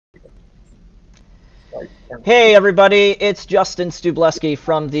Hey everybody, it's Justin Stubleski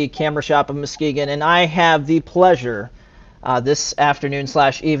from the Camera Shop of Muskegon, and I have the pleasure this afternoon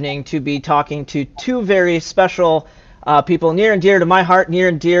slash evening to be talking to two very special people near and dear to my heart, near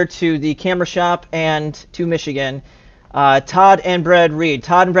and dear to the Camera Shop and to Michigan, Todd and Brad Reed.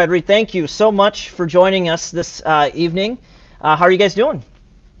 Todd and Brad Reed, thank you so much for joining us this evening. How are you guys doing?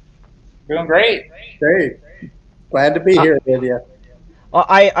 Doing great. Great. Glad to be Uh, here with you. Well,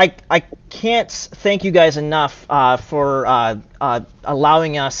 I can't thank you guys enough for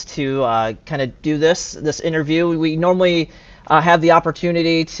allowing us to kind of do this interview. We normally have the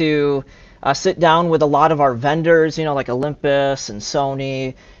opportunity to sit down with a lot of our vendors, like Olympus and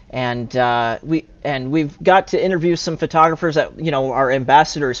Sony, and we've got to interview some photographers that are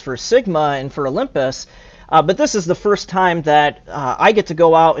ambassadors for Sigma and for Olympus. But this is the first time that I get to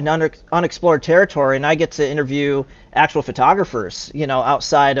go out in unexplored territory, and I get to interview actual photographers,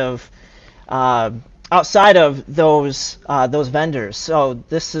 uh, outside of those vendors. So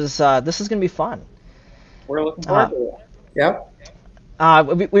this is going to be fun. We're looking Uh, forward to it.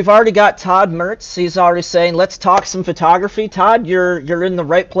 Yep. we've already got Todd Mertz. He's already saying, "Let's talk some photography." Todd, you're in the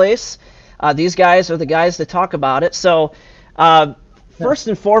right place. These guys are the guys to talk about it. So uh, Yeah. first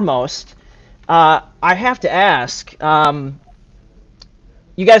and foremost. I have to ask,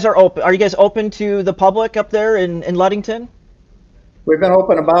 you guys are open. Are you guys open to the public up there in Ludington? We've been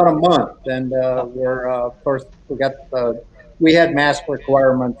open about a month, and Uh, we're of course we had mask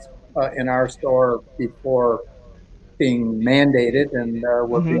requirements in our store before being mandated, and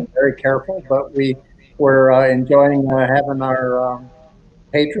we're hmm being very careful. But we're enjoying having our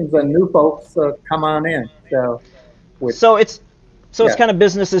patrons and new folks come on in. So, which So it's yeah, kind of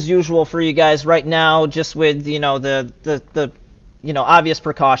business as usual for you guys right now, just with the obvious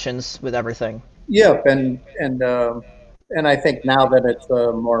precautions with everything. yep, and I think now that it's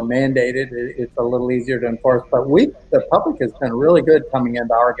more mandated, it's a little easier to enforce. But the public has been really good coming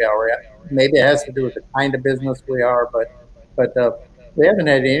into our gallery. Maybe it has to do with the kind of business we are, but we haven't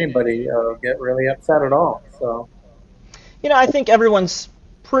had anybody get really upset at all. So I think everyone's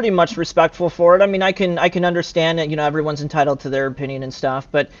pretty much respectful for it. I mean, I can understand it. Everyone's entitled to their opinion and stuff.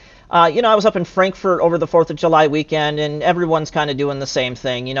 But I was up in Frankfurt over the Fourth of July weekend, and everyone's kind of doing the same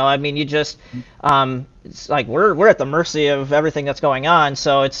thing. I mean, it's like we're at the mercy of everything that's going on.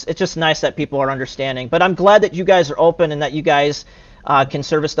 So it's just nice that people are understanding. But I'm glad that you guys are open and that you guys can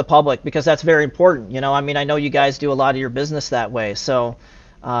service the public because that's very important. I mean, I know you guys do a lot of your business that way. So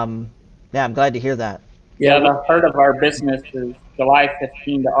yeah, I'm glad to hear that. yeah, Yeah, the heart of our business is July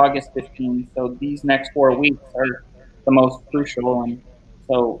 15 to August 15. So these next 4 weeks are the most crucial. And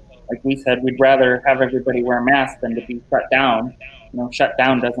so, like we said, we'd rather have everybody wear masks than to be shut down. Shut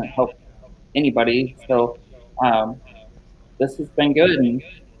down doesn't help anybody. So um, this has been good. And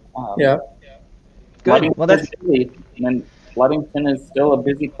um, yeah, Good. Well, Ludington is that's busy. And Ludington is still a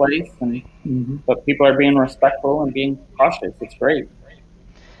busy place. hmm But people are being respectful and being cautious. It's great.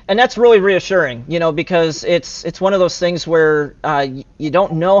 and that's really reassuring, because it's one of those things where you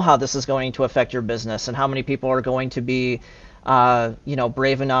don't know how this is going to affect your business and how many people are going to be,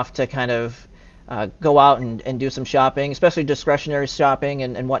 brave enough to kind of go out and do some shopping, especially discretionary shopping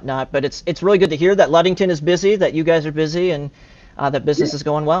and whatnot. But it's really good to hear that Ludington is busy, that you guys are busy, and that business is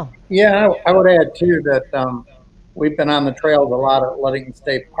going well. yeah. I would add too that we've been on the trails a lot at Ludington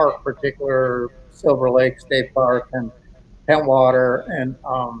State Park, particular Silver Lake State Park, and Pentwater, and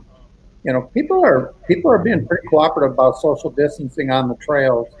people are being pretty cooperative about social distancing on the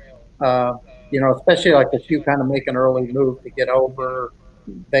trails. Uh, especially like if you kind of make an early move to get over,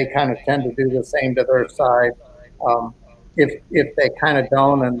 they kind of tend to do the same to their side. If they kind of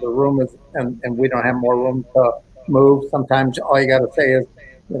don't, and the room is and we don't have more room to move, sometimes all you got to say is,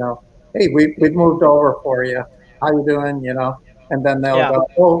 you know, hey, we've moved over for you. How you doing? And then Yeah.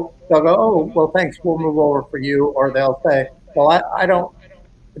 oh, well, thanks, we'll move over for you, or they'll say, well, I don't,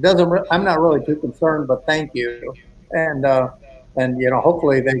 it doesn't, I'm not really too concerned, but thank you. And,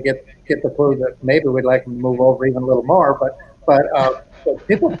 hopefully they get the clue that maybe we'd like them to move over even a little more, but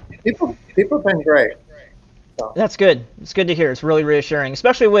people have been great. So, That's good. It's good to hear. It's really reassuring,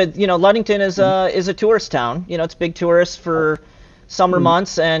 especially with Ludington is a tourist town. It's big tourist for summer mm,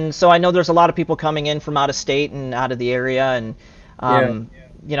 months, and so I know there's a lot of people coming in from out of state and out of the area, and yeah,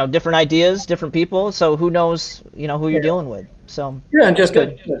 um, different ideas, different people. So who knows, who you're yeah. dealing with. So Yeah, and it's just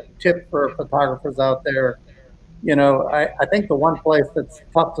good. a tip for photographers out there. I think the one place that's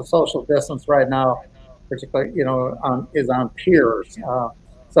tough to social distance right now, particularly, is on piers.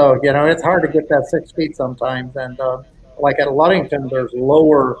 So, it's hard to get that 6 feet sometimes. And like at Ludington, there's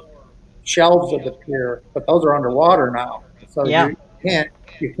lower shelves of the pier, but those are underwater now. So Yeah. you can't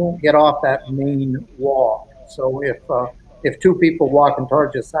you can't get off that main walk. So if two people walking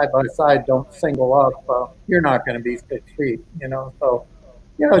towards you side by side don't single up, you're not going to be 6 feet. So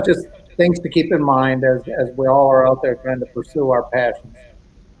just things to keep in mind as we all are out there trying to pursue our passions.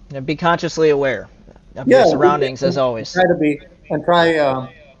 And be consciously aware of your Yeah, surroundings as and always. try to be and try.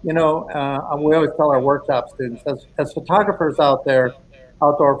 We always tell our workshop students as photographers out there,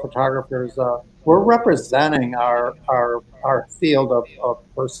 outdoor photographers, we're representing our field of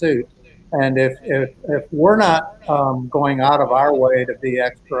pursuit. And if we're not going out of our way to be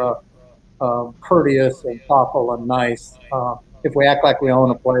extra courteous and thoughtful and nice, if we act like we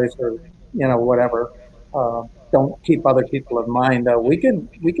own a place or whatever, don't keep other people in mind, we can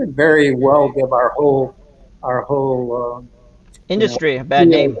very well give our whole Industry, a bad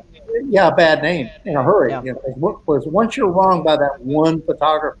field, name. yeah, a bad name in a hurry. Yeah. Because once you're wrong by that one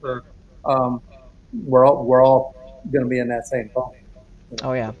photographer, um, we're all going to be in that same boat.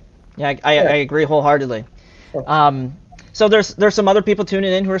 Oh yeah. Yeah, I Yeah. agree wholeheartedly. So, Um, so there's some other people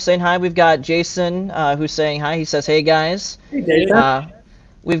tuning in who are saying hi. We've got Jason who's saying hi. He says, "Hey guys." hey, Jason.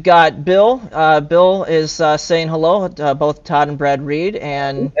 We've got Bill. Bill is saying hello. Both Todd and Brad Reed,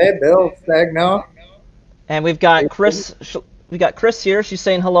 and Hey, Bill Stagno. we've got Chris. We got Chris here. She's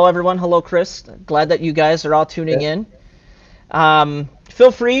saying hello, everyone. Hello, Chris. Glad that you guys are all tuning in.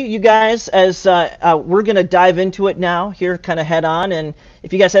 Feel free, you guys, as we're going to dive into it now here, kind of head on. And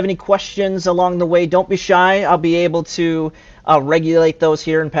if you guys have any questions along the way, don't be shy. I'll be able to regulate those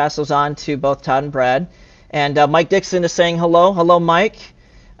here and pass those on to both Todd and Brad. And Mike Dixon is saying hello. Hello, Mike.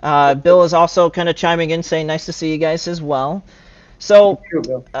 Bill is also kind of chiming in, saying nice to see you guys as well. So,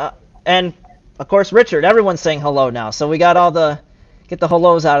 and of course, Richard, everyone's saying hello now. So we got get the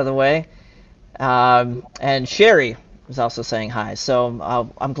hellos out of the way. And Sherry was also saying hi.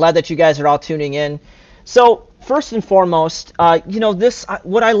 So I'm glad that you guys are all tuning in. So first and foremost,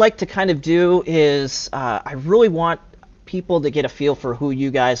 what I like to kind of do is I really want people to get a feel for who you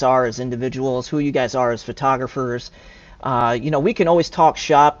guys are as individuals, who you guys are as photographers. We can always talk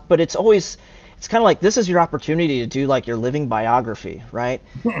shop, but it's kind of like this is your opportunity to do like your living biography, right?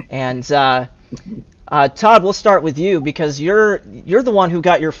 And Todd, we'll start with you because you're the one who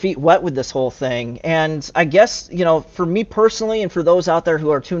got your feet wet with this whole thing. And I guess, for me personally and for those out there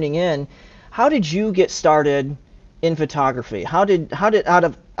who are tuning in, how did you get started in photography? How did out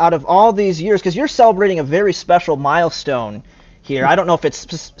of all these years, because you're celebrating a very special milestone here. I don't know if it's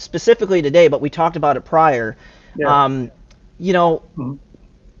specifically today, but we talked about it prior. Yeah.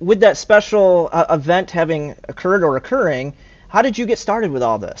 With that special event having occurred or occurring, how did you get started with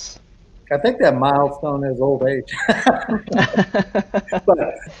all this? I think that milestone is old age.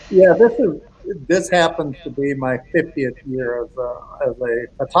 But yeah, this happens to be my 50th year as a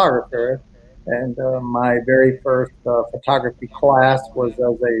photographer, and my very first photography class was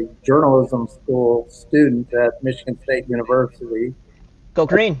as a journalism school student at Michigan State University. Go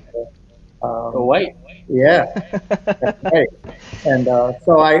green. Go white. Yeah, that's right. And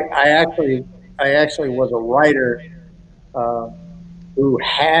so I actually was a writer. Who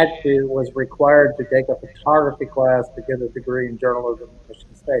was required to take a photography class to get a degree in journalism at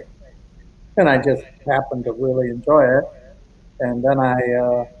Michigan State. And I just happened to really enjoy it. And then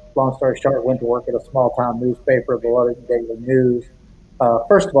long story short, went to work at a small town newspaper, the London Daily News.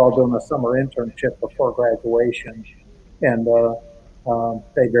 First of all, doing a summer internship before graduation. And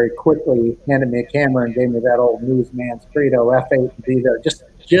they very quickly handed me a camera and gave me that old newsman's credo, F8 and be there. Just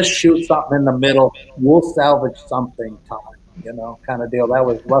shoot something in the middle. We'll salvage something, Tom. Kind of deal. That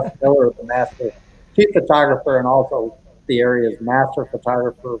was Russ Miller, the master chief photographer, and also the area's master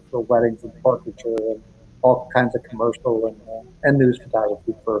photographer for weddings and portraiture and all kinds of commercial and news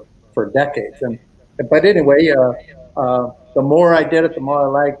photography for decades. But anyway, the more I did it, the more I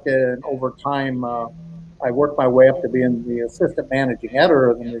liked it. And over time, I worked my way up to being the assistant managing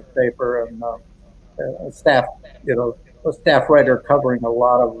editor of the newspaper and a staff writer covering a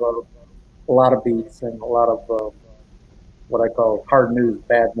lot of beats and a lot of what I call hard news,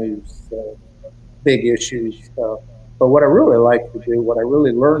 bad news, big issues. But what I really like to do, what I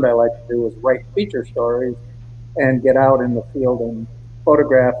really learned I like to do, is write feature stories and get out in the field and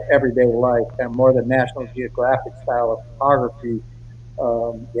photograph everyday life, and more the National Geographic style of photography.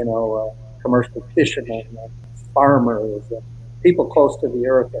 Commercial fishermen, farmers, people close to the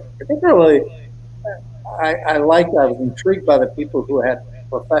earth. And particularly, I was intrigued by the people who had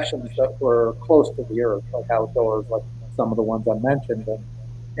professions that were close to the earth, like outdoors, like some of the ones I mentioned,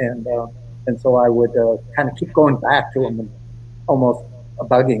 and so I would kind of keep going back to them and almost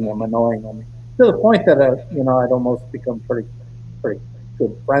bugging them, annoying them, to the point that I'd almost become pretty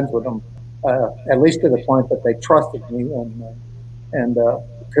good friends with them, at least to the point that they trusted me, and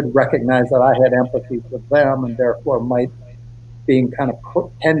could recognize that I had empathy for them, and therefore might being kind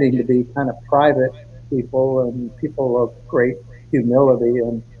of tending to be kind of private people and people of great humility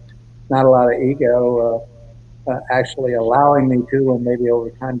and not a lot of ego, actually allowing me to, and maybe over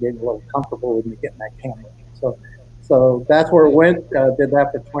time getting a little comfortable with me getting that camera. So that's where it went. Did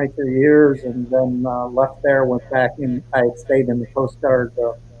that for 23 years, and then left there. Went back in. I had stayed in the Coast Guard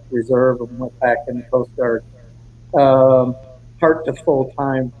Reserve, and went back in the Coast Guard part to full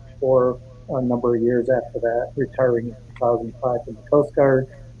time for a number of years after that, retiring in 2005 from the Coast Guard.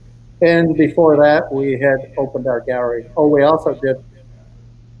 And before that, we had opened our gallery. Oh, we also did.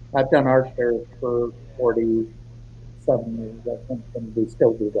 I've done art fairs for 47 years, I think, and we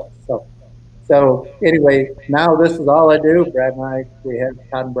still do that. So anyway, now this is all I do. Brad and I, we had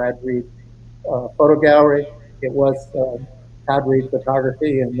Todd Brad Reed photo gallery. It was Todd Reed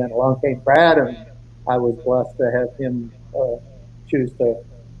photography, and then along came Brad, and I was blessed to have him choose to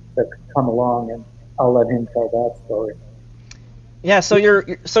come along, and I'll let him tell that story. Yeah, so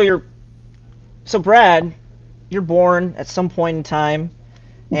Brad, you're born at some point in time,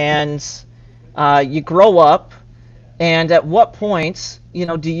 and you grow up, and at what point,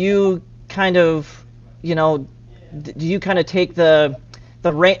 do you kind of, do you kind of take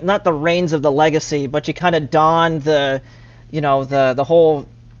not the reins of the legacy, but you kind of don the whole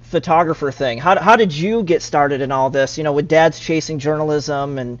photographer thing? How did you get started in all this? With Dad's chasing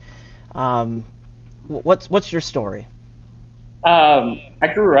journalism, and what's your story? I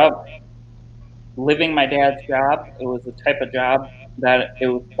grew up living my dad's job. It was the type of job that it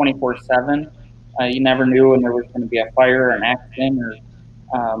was 24/7. You never knew when there was going to be a fire, or an accident, or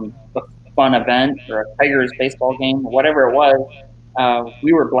a fun event, or a Tigers baseball game, or whatever it was.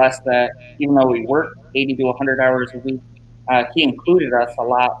 We were blessed that even though we worked 80 to 100 hours a week, he included us a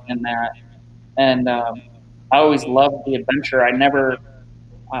lot in that. And I always loved the adventure. I never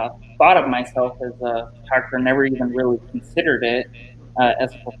thought of myself as a photographer, never even really considered it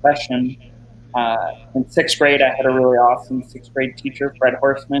as a profession. In sixth grade, I had a really awesome sixth grade teacher, Fred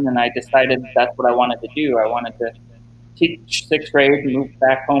Horseman, and I decided that's what I wanted to do. I wanted to teach sixth grade, move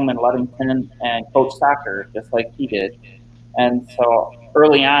back home in Ludington, and coach soccer just like he did. And so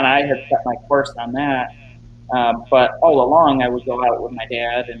early on, I had set my course on that. But all along, I would go out with my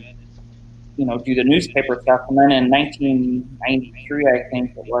dad and do the newspaper stuff. And then in 1993, I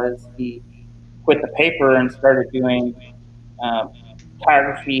think it was, he quit the paper and started doing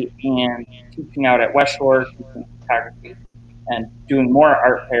photography and teaching out at West Shore, teaching photography and doing more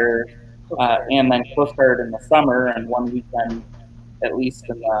art fairs, and then Coast Guard in the summer and one weekend at least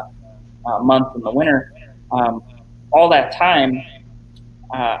in the month in the winter. All that time,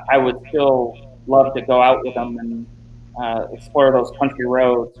 I would still love to go out with them and explore those country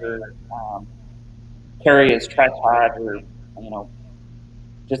roads, or carry his tripod, or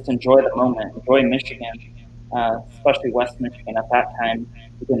just enjoy the moment, enjoy Michigan. Especially West Michigan at that time.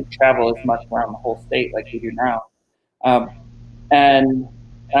 We didn't travel as much around the whole state like we do now. And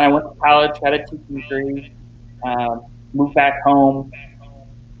I went to college, got a teaching degree, moved back home,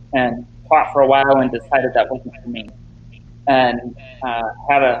 and taught for a while and decided that wasn't for me. And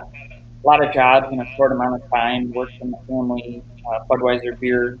had a lot of jobs in a short amount of time, worked in the family Budweiser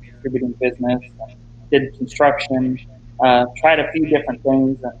beer distributing business, did construction, tried a few different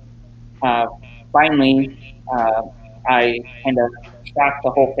things, and finally, I kind of shocked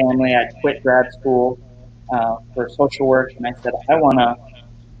the whole family. I quit grad school for social work, and I said, I want to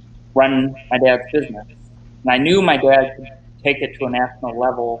run my dad's business. And I knew my dad could take it to a national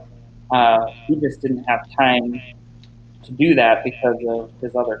level. He just didn't have time to do that because of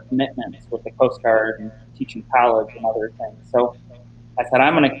his other commitments with the Coast Guard and teaching college and other things. So I said,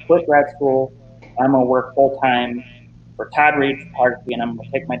 I'm going to quit grad school. I'm going to work full time for Todd Reed Photography, and I'm going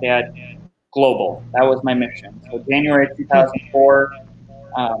to take my dad global. That was my mission. So January 2004,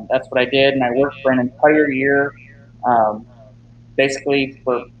 that's what I did, and I worked for an entire year, basically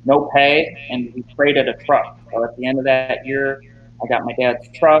for no pay, and we traded a truck. So at the end of that year, I got my dad's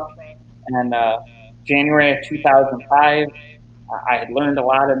truck, and January of 2005, I had learned a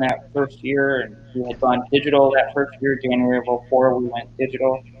lot in that first year, and we had gone digital that first year. January of 2004, we went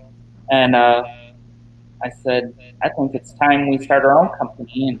digital, and I said, I think it's time we start our own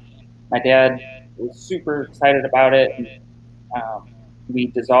company. And my dad was super excited about it. And we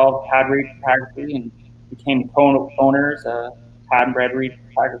dissolved Todd Reed Photography and became co-owners of Todd Brad Reed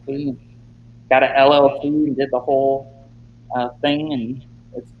Photography, and got an LLC and did the whole thing. And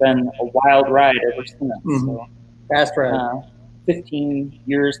it's been a wild ride ever since. Mm-hmm. So, fast ride. 15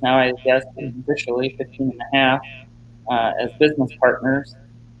 years now, I guess, officially 15 and a half as business partners,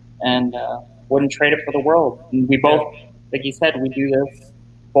 and wouldn't trade it for the world. And we both, like you said, we do this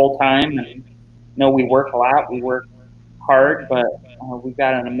full time, and we work a lot. We work hard, but we've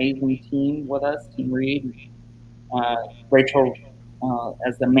got an amazing team with us, Team Reed. Rachel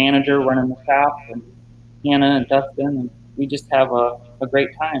as the manager running the shop, and Hannah and Dustin, and we just have a great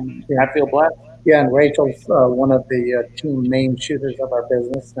time. Yeah. I feel blessed. Yeah, and Rachel's one of the team main shooters of our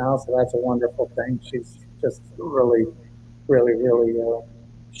business now, so that's a wonderful thing. She's just really, really, really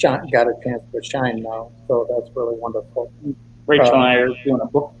got a chance to shine now, so that's really wonderful. Rachel and I are doing a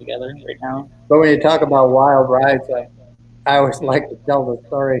book together right now. But when you talk about wild rides, I always like to tell the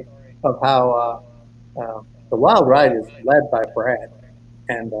story of how the wild ride is led by Brad,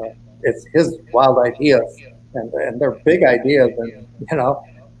 and it's his wild ideas, and they're big ideas, and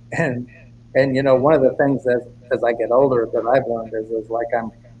one of the things as I get older that I've learned is like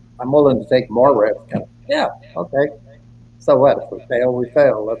I'm willing to take more risk. And, yeah, okay. So what? If we fail, we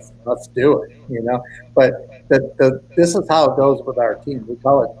fail. Let's do it. But this is how it goes with our team. We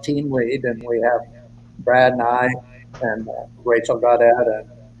call it Team Reed, and we have Brad and I, and Rachel Goddard,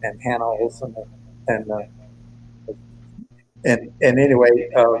 and Hannah Olson, and anyway,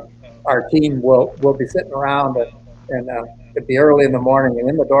 our team will be sitting around, and it'd be early in the morning, and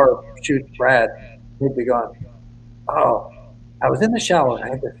in the door shoots Brad. He'd be going, "Oh, I was in the shower and I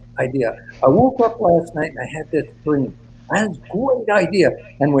had this idea. I woke up last night and I had this dream. I had a great idea."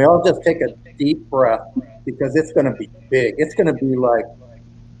 And we all just take a deep breath because it's going to be big. It's going to be like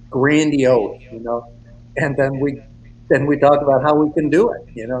grandiose, And then we talk about how we can do it,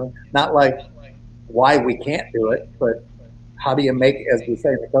 not like why we can't do it, but how do you make, as we say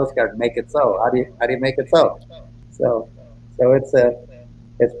in the Coast Guard, make it so? How do you make it so? So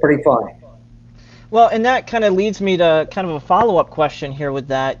it's pretty fun. Well, and that kind of leads me to kind of a follow-up question here with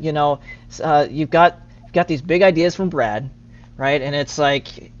that. You've got these big ideas from Brad, right? And it's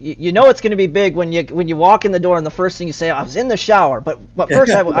like it's going to be big when you walk in the door and the first thing you say, "I was in the shower," but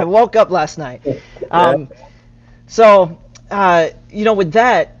first I woke up last night. So with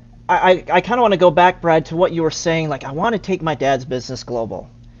that, I kind of want to go back, Brad, to what you were saying. Like, I want to take my dad's business global,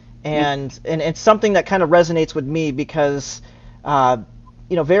 and it's something that kind of resonates with me because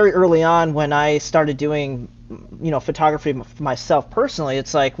very early on when I started doing, photography for myself personally,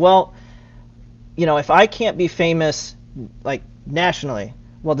 it's like, well, if I can't be famous like nationally,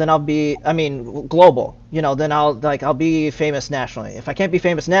 well then global, then I'll be famous nationally. If I can't be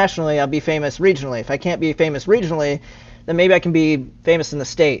famous nationally, I'll be famous regionally. If I can't be famous regionally, then maybe I can be famous in the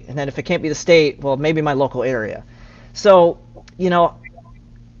state. And then if it can't be the state, well, maybe my local area. So,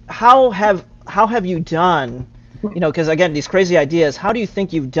 how have you done, because again, these crazy ideas, how do you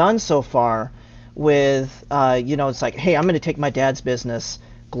think you've done so far with, it's like, hey, I'm going to take my dad's business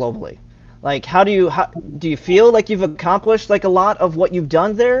globally. Like, how do you feel like you've accomplished like a lot of what you've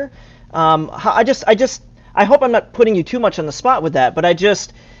done there? I hope I'm not putting you too much on the spot with that, but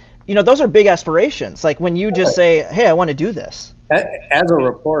those are big aspirations. Like when you just say, hey, I want to do this. As a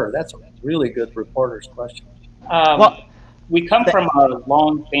reporter, that's a really good reporter's question. We come from a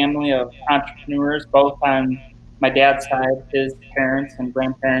long family of entrepreneurs, both on my dad's side, his parents and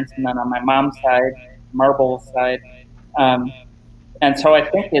grandparents, and then on my mom's side, Marble's side. And so I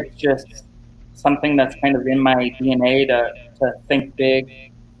think it's just something that's kind of in my DNA to think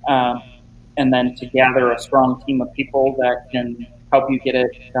big, and then to gather a strong team of people that can help you get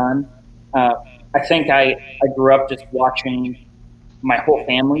it done. I think I grew up just watching my whole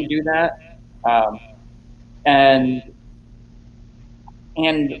family do that. And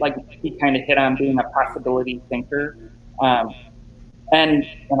like he kind of hit on being a possibility thinker. And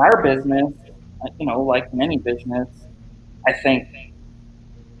in our business, like in any business, I think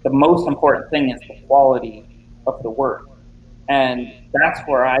the most important thing is the quality of the work. And that's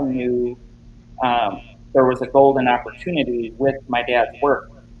where I knew there was a golden opportunity with my dad's work.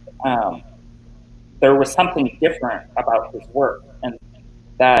 There was something different about his work, and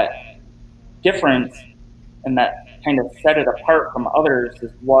that difference and that kind of set it apart from others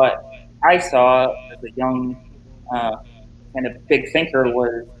is what I saw as a young kind of big thinker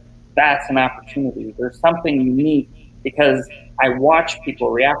was that's an opportunity. There's something unique because I watch people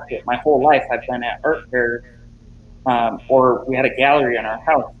react to it. My whole life I've been at art fairs, or we had a gallery in our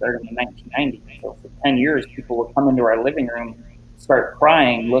house starting in the 1990s. So for 10 years, people would come into our living room, start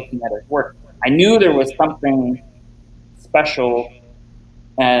crying, looking at his work. I knew there was something special,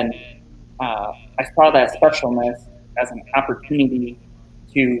 and I saw that specialness as an opportunity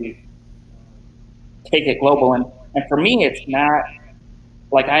to take it global. And for me, it's not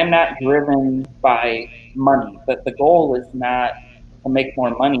like I'm not driven by money. But the goal is not to make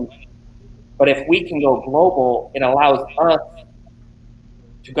more money. But if we can go global, it allows us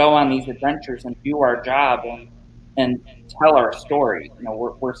to go on these adventures and do our job and tell our story. You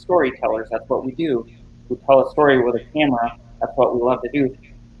know, we're storytellers. That's what we do. We tell a story with a camera. That's what we love to do.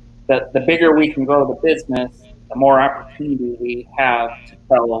 The bigger we can grow the business, the more opportunity we have to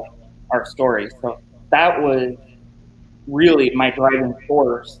tell our story. So that was really my driving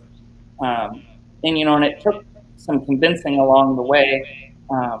force. Um, and, you know, and it took some convincing along the way,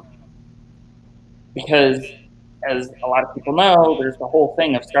 um, because as a lot of people know, there's the whole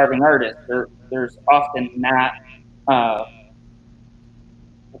thing of starving artists. There's often not uh,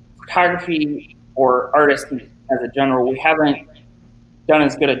 photography or artists as a general. We haven't done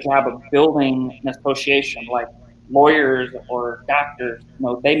as good a job of building an association like lawyers or doctors. You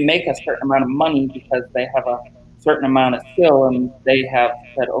know, they make a certain amount of money because they have a certain amount of skill and they have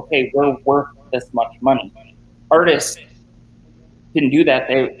said, okay, we're worth this much money. Artists didn't do that.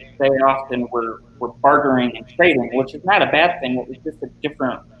 They often were bartering and trading, which is not a bad thing. It was just a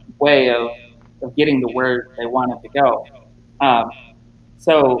different way of getting to where they wanted to go. Um,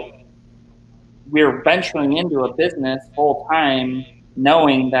 so we're venturing into a business full time,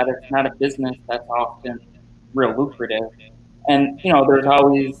 knowing that it's not a business that's often real lucrative. And you know, there's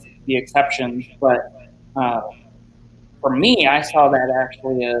always the exceptions, but uh, for me, I saw that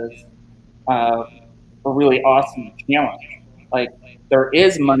actually as uh, a really awesome challenge. Like there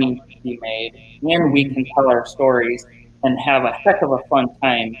is money to be made, and we can tell our stories and have a heck of a fun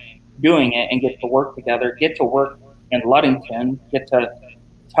time doing it, and get to work together, get to work in Ludington, get to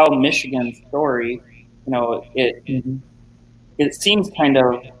tell Michigan's story. You know, it seems kind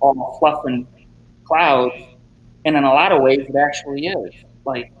of all fluff and clouds, and in a lot of ways, it actually is.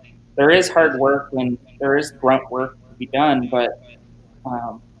 Like there is hard work and there is grunt work to be done, but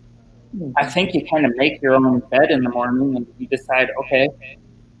um, I think you kind of make your own bed in the morning and you decide, okay,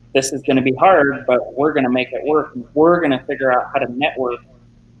 this is going to be hard, but we're going to make it work. And we're going to figure out how to network,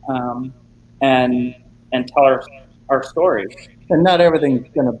 um, and tell our stories. And not everything's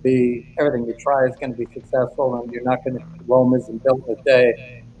going to be, everything you try is going to be successful, and you're not going to, Rome isn't built in a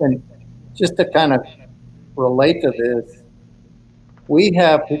day. And just to kind of relate to this, we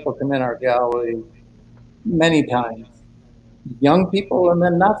have people come in our gallery many times, young people and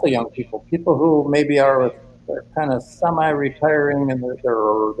then not so young people, people who maybe they're kind of semi-retiring and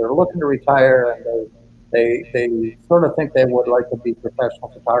they're looking to retire, and they sort of think they would like to be professional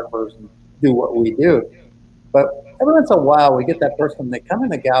photographers and do what we do. But every once in a while, we get that person. They come in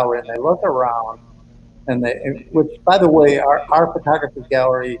the gallery and they look around, which, by the way, our photography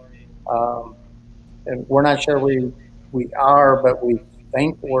gallery, and we're not sure we are, but we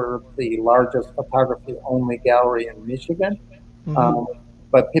think we're the largest photography only gallery in Michigan.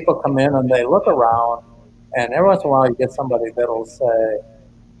 But people come in and they look around, and every once in a while, you get somebody that'll say,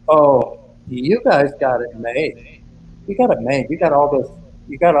 "Oh, you guys got it made. You got it made. You got all this.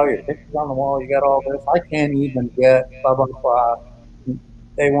 You got all your pictures on the wall. You got all this. I can't even get blah blah blah.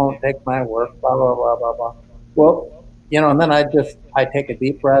 They won't take my work. Blah blah blah blah blah." Well, and then I take a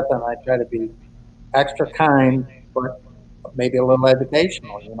deep breath and I try to be extra kind, but maybe a little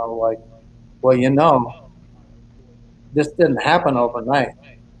educational. Like, well, this didn't happen overnight.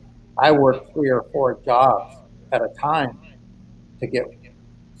 I worked 3 or 4 jobs at a time to get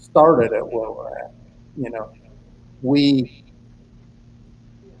started at where we're at. We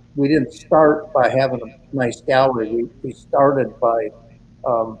we didn't start by having a nice gallery. We started by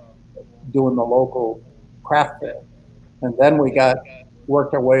doing the local craft fair, and then we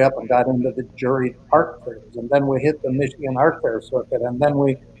worked our way up and got into the juried art fairs, and then we hit the Michigan Art Fair circuit, and then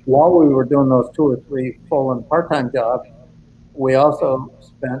while we were doing those 2 or 3 full and part-time jobs, we also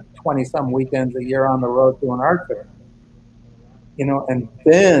spent 20 some weekends a year on the road doing art fair. And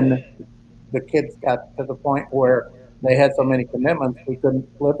then the kids got to the point where they had so many commitments, we couldn't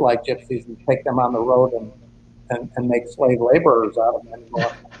live like gypsies and take them on the road and make slave laborers out of them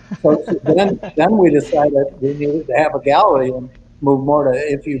anymore. So then we decided we needed to have a gallery and move more to,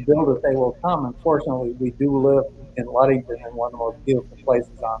 if you build it, they will come. Unfortunately, we do live in Ludington, in one of the most beautiful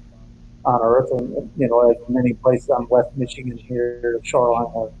places on earth. And, as many places on West Michigan here, the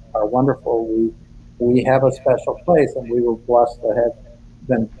shoreline are wonderful. We have a special place, and we were blessed to have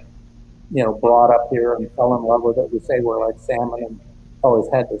been, brought up here and fell in love with it. We say we're like salmon and always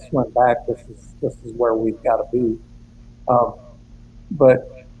had to swim back. This is where we've got to be.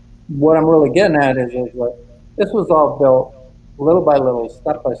 But what I'm really getting at is that this was all built little by little,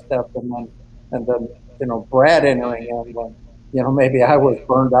 step by step, and then Brad entering in when maybe I was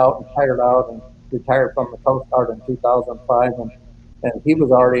burned out and tired out and retired from the Coast Guard in 2005, and he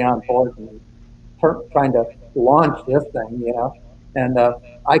was already on board and trying to launch this thing, and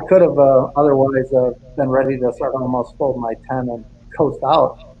I could have otherwise been ready to sort of almost fold my tent and coast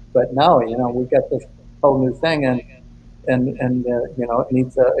out, but no, we got this whole new thing, and you know,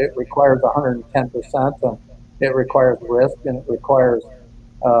 it requires 110%, and it requires risk, and it requires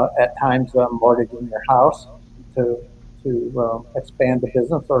at times mortgaging your house to expand the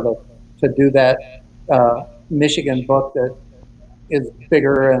business, or to do that Michigan book that is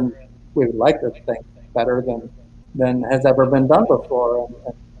bigger, and we would like to think better than has ever been done before.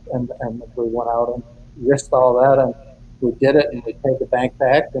 And we went out and risked all that, and we did it, and we paid the bank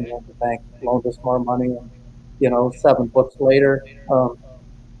back, and then the bank loaned us more money. And you know, 7 books later,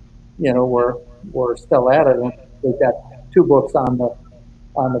 you know, we're still at it, and we've got 2 books on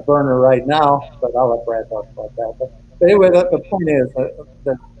the burner right now. But I'll let Brad talk about that. But anyway, the point is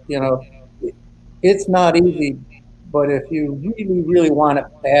that you know, it's not easy, but if you really, really want it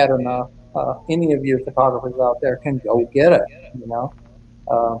bad enough, any of you photographers out there can go get it, you know.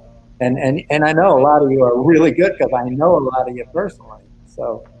 And I know a lot of you are really good, because I know a lot of you personally.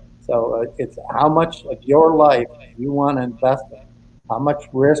 So it's how much of your life you want to invest in, how much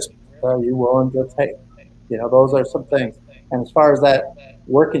risk are you willing to take. You know, those are some things. And as far as that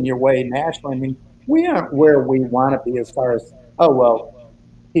working your way nationally, I mean, we aren't where we want to be as far as, oh, well,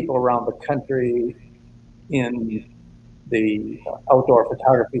 people around the country in the outdoor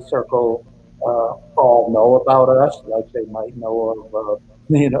photography circle all know about us, like they might know of,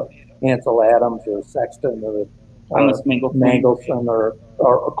 you know, Ansel Adams or Sexton or Mangelston or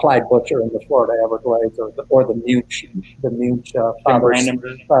Clyde Butcher in the Florida Everglades, or the Munch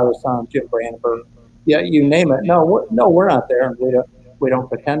father son Jim Brandenburg. Yeah, you name it. No, we're not there, and we don't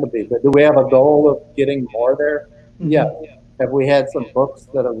pretend to be. But do we have a goal of getting more there? Mm-hmm. Yeah. Have we had some books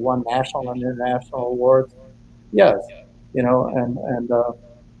that have won national and international awards? Yes. You know,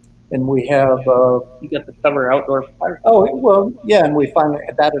 and we have. You got the cover outdoor photography. Oh well, yeah, and we finally,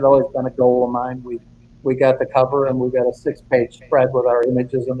 that had always been a goal of mine. We got the cover, and we got a 6-page spread with our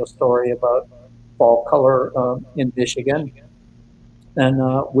images and the story about fall color in Michigan, and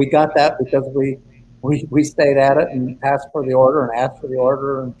we got that because we stayed at it and asked for the order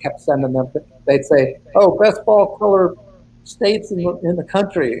and kept sending them. They'd say, "Oh, best fall color states in the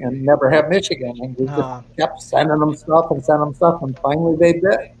country," and never have Michigan, and we just kept sending them stuff, and finally they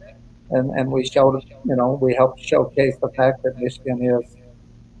did. And we showed, you know, we helped showcase the fact that Michigan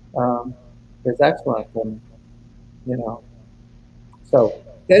is excellent, and you know. So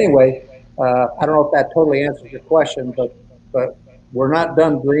anyway, I don't know if that totally answers your question, but we're not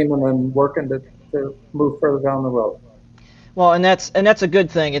done dreaming and working to move further down the road. Well, and that's a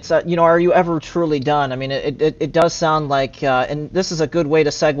good thing. It's you know, are you ever truly done? I mean, it does sound like, and this is a good way to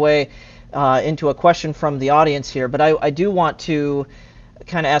segue into a question from the audience here. But I do want to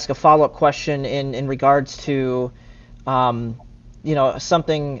kind of ask a follow-up question in regards to, you know,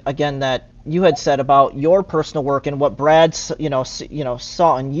 something again that you had said about your personal work and what Brad, you know,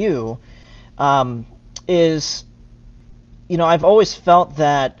 saw in you, is, you know, I've always felt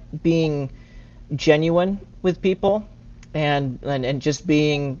that being genuine with people and just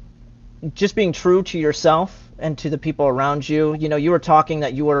being true to yourself and to the people around you. You know, you were talking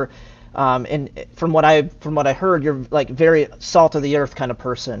that you were, and from what I heard, you're like very salt of the earth kind of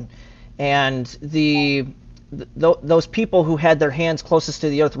person, and those people who had their hands closest to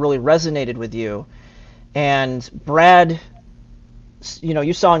the earth really resonated with you. And Brad, you know,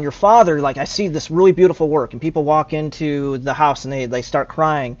 you saw in your father, like, I see this really beautiful work, and people walk into the house and they start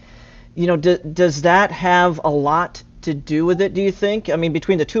crying. You know, does that have a lot to do with it, do you think? I mean,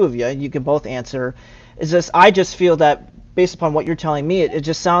 between the two of you, you can both answer. I just feel that based upon what you're telling me, it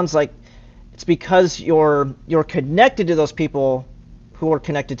just sounds like it's because you're connected to those people who are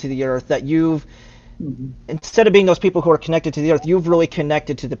connected to the earth, that you've, instead of being those people who are connected to the earth, you've really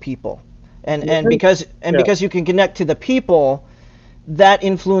connected to the people. And because you can connect to the people, that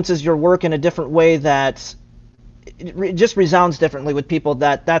influences your work in a different way, that it just resounds differently with people.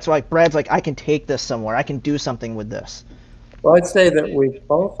 That's why Brad's like, I can take this somewhere. I can do something with this. Well, I'd say that we've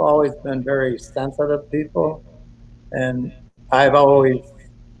both always been very sensitive people, and I've always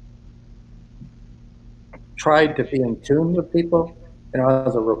tried to be in tune with people. You know,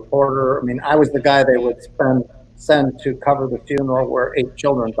 as a reporter, I mean, I was the guy they would send to cover the funeral where 8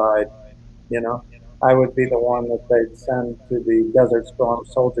 children died. You know, I would be the one that they'd send to the Desert Storm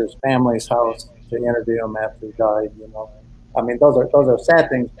soldiers' family's house to interview them after he died. You know, I mean, those are sad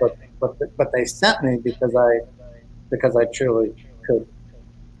things, but they sent me because I truly could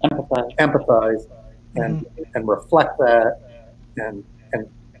empathize and reflect that and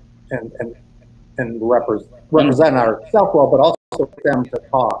represent ourselves well, but also for them to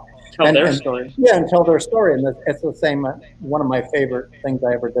talk. Tell their story. Yeah, and tell their story. And it's the same. One of my favorite things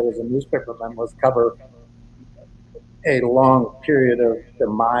I ever did as a newspaperman was cover a long period of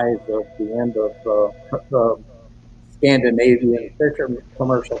demise of the end of the Scandinavian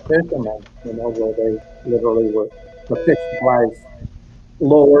commercial fishermen, where they literally were, the fish supplies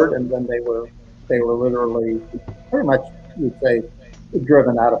lowered, and then they were literally pretty much, you'd say,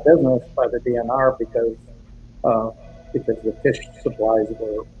 driven out of business by the DNR uh, because the fish supplies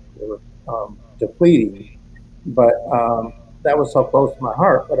were depleting. But that was so close to my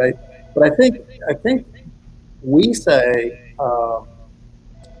heart. But I think we say,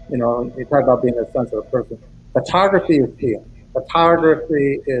 you talk about being a sensitive person. Photography is feeling.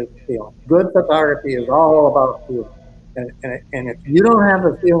 Photography is feeling. Good photography is all about feeling. And if you don't have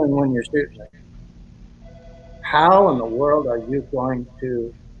a feeling when you're shooting it, how in the world are you going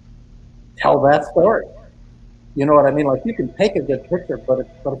to tell that story? You know what I mean? Like, you can take a good picture, but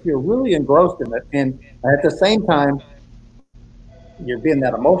if you're really engrossed in it, and at the same time, you're being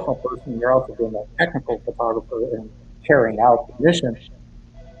that emotional person, you're also being that technical photographer and carrying out the mission.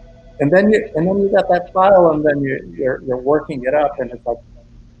 And then you got that file, and then you're working it up, and it's like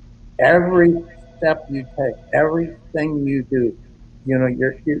every step you take, everything you do,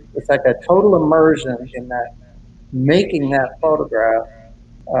 it's like a total immersion in that, making that photograph,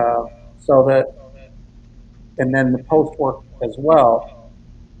 uh, so that, and then the post work as well,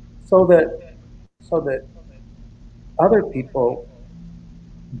 so that other people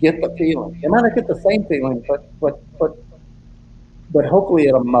get the feeling. They might not get the same feeling, but hopefully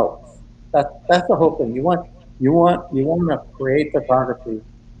it emotes. That's the whole thing. You want to create photography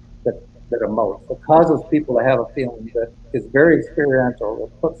that emotes, that causes people to have a feeling, that is very experiential,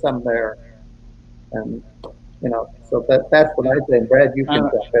 that puts them there, and so that's what I think. Brad, you can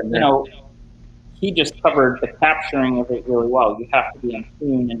jump in there. He just covered the capturing of it really well. You have to be in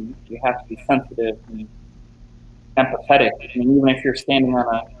tune, and you have to be sensitive and empathetic. I mean, even if you're standing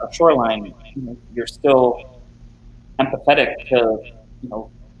on a shoreline, you're still empathetic to,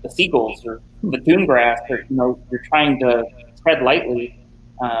 the seagulls or the dune grass, or, you're trying to tread lightly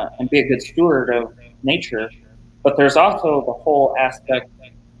and be a good steward of nature. But there's also the whole aspect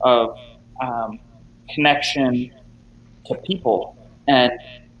of connection to people. And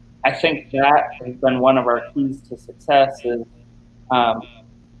I think that has been one of our keys to success, is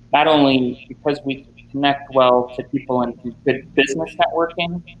not only because we connect well to people and do good business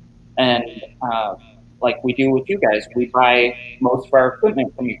networking, and like we do with you guys, we buy most of our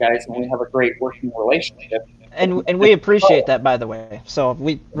equipment from you guys, and we have a great working relationship. And we appreciate that, by the way. So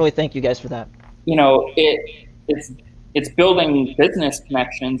we really thank you guys for that. It's building business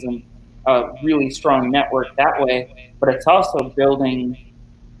connections and a really strong network that way, but it's also building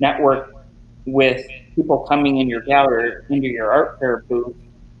network with people coming in your gallery, into your art fair booth,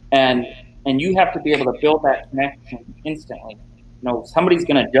 and you have to be able to build that connection instantly. Somebody's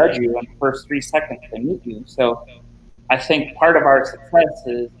going to judge you in the first 3 seconds they meet you. So I think part of our success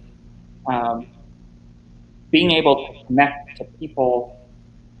is being able to connect to people.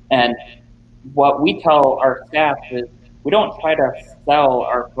 And what we tell our staff is, we don't try to sell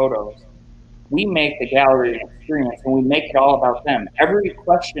our photos. We make the gallery an experience, and we make it all about them. Every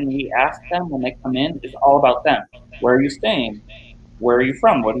question we ask them when they come in is all about them. Where are you staying? Where are you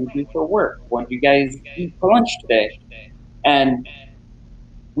from? What do you do for work? What do you guys eat for lunch today? And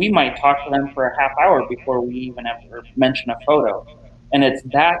we might talk to them for a half hour before we even ever mention a photo. And it's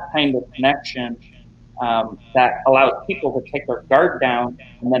that kind of connection that allows people to take their guard down,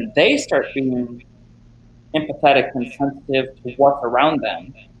 and then they start being empathetic and sensitive to what's around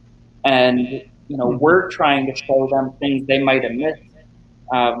them. And we're trying to show them things they might have missed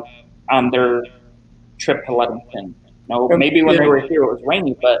on their trip to Ludington. Maybe when they were here it was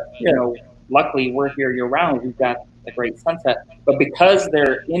rainy, but luckily we're here year round. We've got a great sunset. But because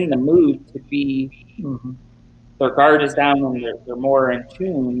they're in the mood to be, their guard is down and they're more in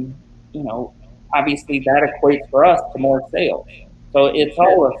tune, obviously that equates for us to more sales. So it's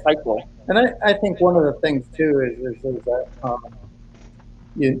all a cycle. And I think one of the things too is that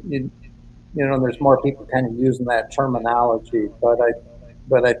there's more people kind of using that terminology, but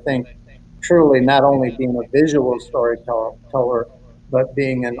I think truly not only being a visual storyteller, but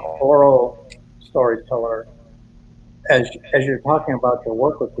being an oral storyteller, as you're talking about your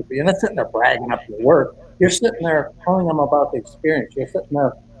work with people, you're not sitting there bragging up your work. You're sitting there telling them about the experience. You're sitting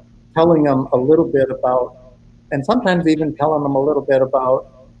there telling them a little bit about, and sometimes even telling them a little bit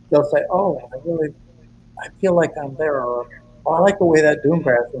about, they'll say, oh, I feel like I'm there, or oh, I like the way that dune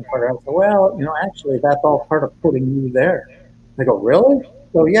grass is part of it. So, well, actually that's all part of putting you there. They go, really?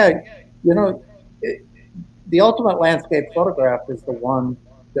 So yeah, the ultimate landscape photograph is the one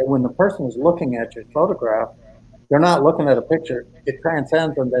that when the person is looking at your photograph, they're not looking at a picture. It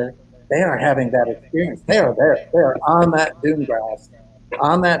transcends, and they are having that experience. They are there. They are on that dune grass,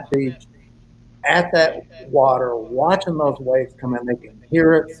 on that beach, at that water, watching those waves come in. They can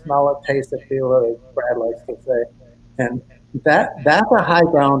hear it, smell it, taste it, feel it, as Brad likes to say. And that's a high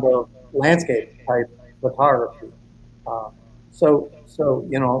ground of landscape type photography. So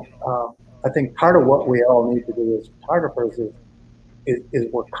I think part of what we all need to do as photographers is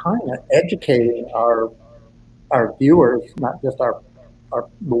we're kind of educating our viewers, not just the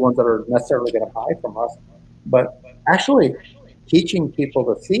ones that are necessarily going to buy from us, but actually teaching people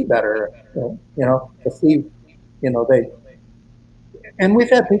to see better. To see, they. And we've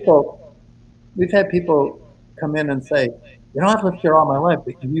had people come in and say, I've lived here all my life,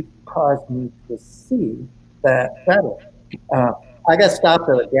 but you caused me to see that better. I got stopped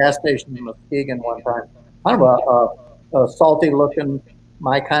at a gas station in Muskegon one time. Kind of a salty looking,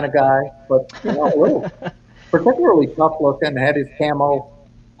 my kind of guy, but a little particularly tough looking. Had his camo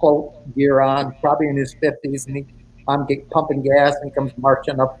coat gear on, probably in his 50s, and I'm pumping gas, and he comes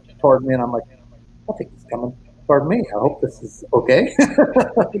marching up toward me, and I'm like, I think he's coming toward me. I hope this is okay. It's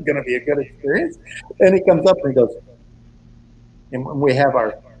going to be a good experience. And he comes up and he goes, and we have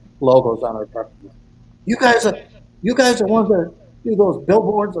our logos on our truck. You guys are ones that do those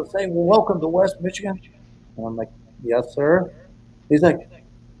billboards that say, "Well, welcome to West Michigan." And I'm like, "Yes, sir." He's like,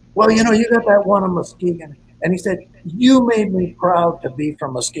 "Well, you got that one in Muskegon." And he said, "You made me proud to be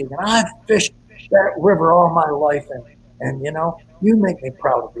from Muskegon. I've fished that river all my life, and you make me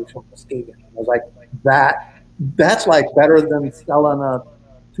proud to be from Muskegon." I was like, that's like better than selling a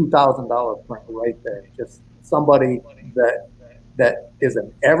 $2,000 print right there. Just somebody that is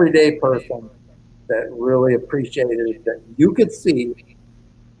an everyday person that really appreciated that you could see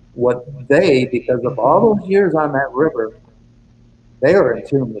what they, because of all those years on that river, they are in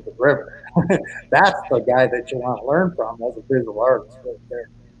tune with the river. That's the guy that you want to learn from as a visual artist right there.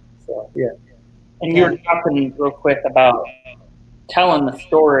 So, yeah. And you were talking real quick about telling the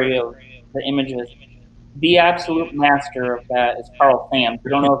story of the images. The absolute master of that is Carl Sams. I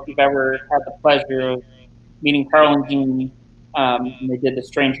don't know if you've ever had the pleasure of meeting Carl and Jean. They did The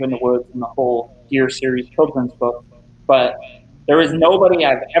Stranger in the Woods and the whole Deer series children's book. But there is nobody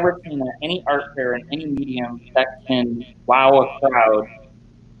I've ever seen at any art fair in any medium that can wow a crowd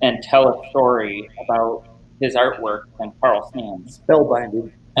and tell a story about his artwork than Carl Sams.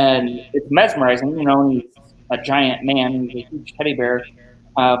 Spellbinding. And it's mesmerizing. He's a giant man, he's a huge teddy bear.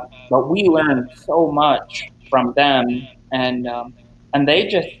 But we learned so much from them, and they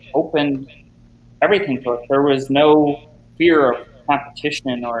just opened everything to us. There was no fear of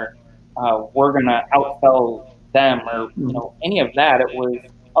competition or we're gonna outsell them or any of that. It was,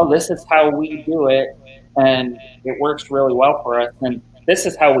 oh, this is how we do it, and it works really well for us, and this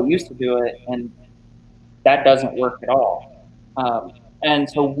is how we used to do it, and that doesn't work at all. And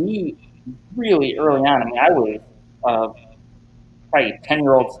so we really early on, I was probably a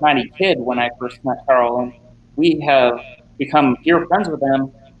 10-year-old snotty kid when I first met Carl, and we have become dear friends with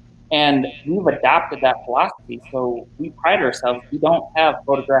them, and we've adopted that philosophy. So we pride ourselves. We don't have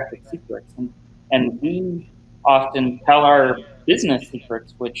photographic secrets, and we often tell our business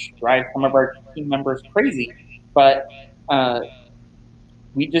secrets, which drive some of our team members crazy. But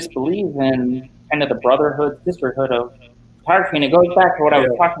we just believe in kind of the brotherhood, sisterhood of photography, and it goes back to what I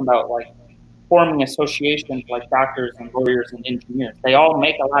was talking about, like forming associations like doctors and lawyers and engineers. They all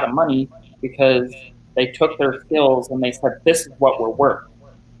make a lot of money because they took their skills and they said, this is what we're worth.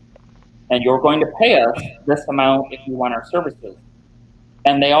 And you're going to pay us this amount if you want our services.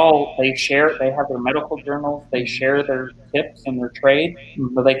 And they share, they have their medical journals, they share their tips and their trade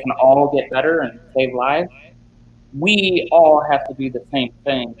so they can all get better and save lives. We all have to do the same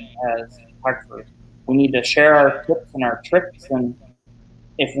thing as photographers. We need to share our tips and our tricks, and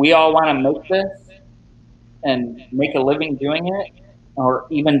if we all want to make this and make a living doing it, or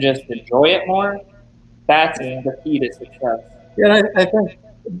even just enjoy it more, that's the key to success. Yeah, I think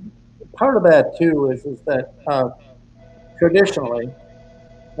part of that too is that traditionally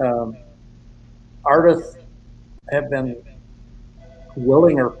artists have been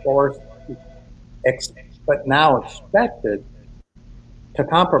willing or forced, but now expected to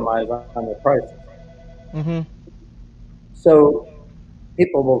compromise on their prices. Mm-hmm. So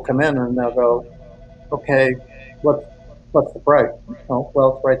people will come in and they'll go, okay, what's the price? Oh,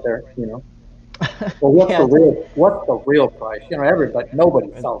 well, it's right there, Well, what's the real price?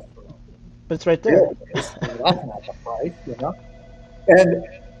 Nobody sells for it. But it's right there. That's not the price,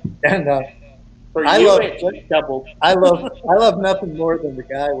 And for you, it just doubled. I love nothing more than the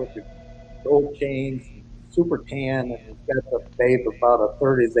guy with the gold chains, super tan, and he's got the babe about a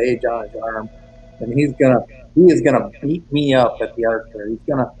third his age on his arm, and he is gonna beat me up at the art fair. He's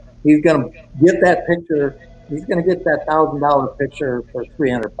gonna he's going to get that picture. He's going to get that $1,000 picture for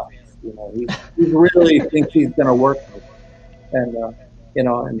 $300. You know, he really thinks he's going to work with it. And you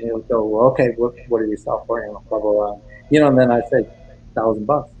know, and he'll go, well, okay, what do you sell for? You know, blah blah blah. You know, and then I say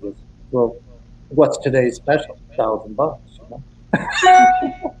 $1,000. He goes, well, what's today's special? $1,000. You know,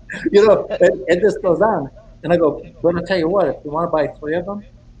 you know, it just goes on. And I go, but I tell you what, if you want to buy 3 of them,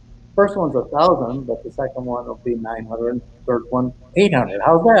 first one's 1,000, but the second one will be 900, third one 800.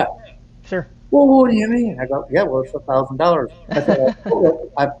 How's that? Sure. Well, what do you mean? I go, yeah, well, it's $1,000. I said,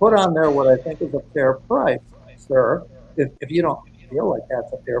 I put on there what I think is a fair price, sir. If you don't feel like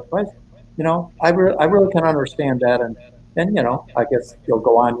that's a fair price, you know, I really can understand that, and you know, I guess you'll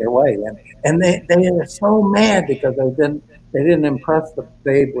go on your way. And they are so mad because they didn't impress the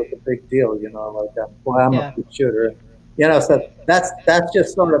babe with a big deal, you know, like, well, I'm a good shooter. You know, so that's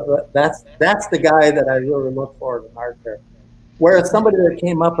just sort of that's the guy that I really look for in art there. Whereas somebody that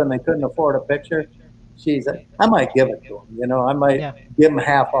came up and they couldn't afford a picture, I might give it to them. You know, I might give them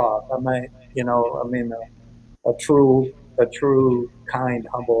half off. I might, you know, I mean, a true kind,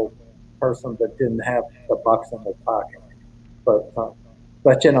 humble person that didn't have the bucks in their pocket.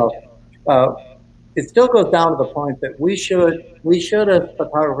 But you know, it still goes down to the point that we should as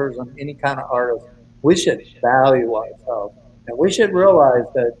photographers and any kind of artists, we should value ourselves, and we should realize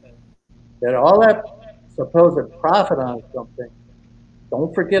that all that supposed profit on something,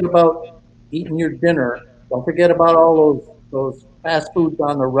 don't forget about eating your dinner. Don't forget about all those fast foods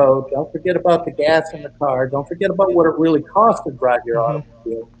on the road. Don't forget about the gas in the car. Don't forget about what it really costs to drive your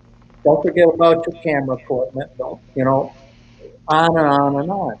automobile. Don't forget about your camera equipment. Don't, you know, on and on and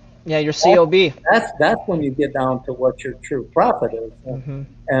on. Yeah, your COB. That's when you get down to what your true profit is,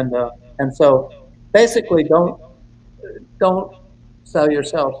 and so basically don't sell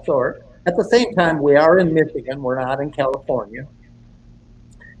yourself short. At the same time, we are in Michigan. We're not in California,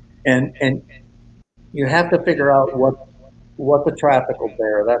 and you have to figure out what the traffic will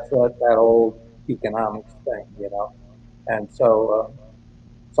bear. That's that old economics thing, you know. And so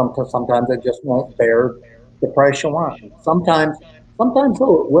sometimes it just won't bear the price you want. Sometimes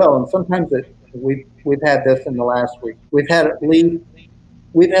it will, and sometimes we've had this in the last week. We've had at least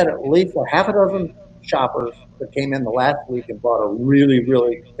a half a dozen shoppers that came in the last week and bought a really,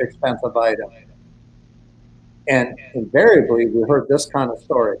 really expensive item. And invariably, we heard this kind of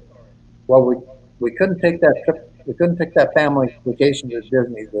story. Well, we couldn't take that trip. We couldn't take that family vacation to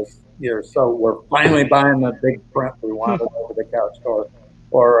Disney this year, so we're finally buying the big print we wanted over the couch,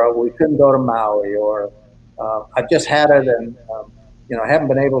 or we couldn't go to Maui, or I just had it, and you know, I haven't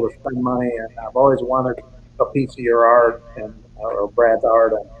been able to spend money, and I've always wanted a piece of your art or Brad's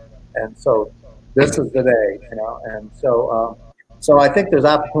art, and so this is the day, you know. And so I think there's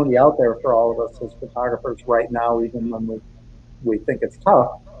opportunity out there for all of us as photographers right now, even when we think it's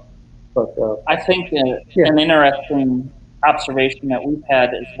tough. But I think an interesting observation that we've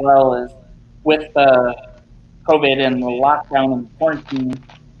had as well is with the COVID and the lockdown and quarantine,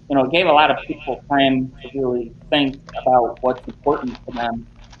 you know, it gave a lot of people time to really think about what's important to them.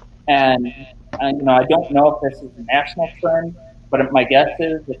 And you know, I don't know if this is a national trend, but my guess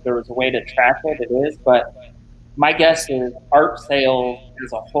is if there was a way to track it, it is. But my guess is art sales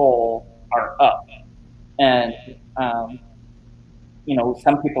as a whole are up. And you know,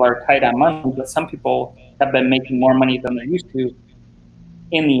 some people are tight on money, but some people have been making more money than they're used to.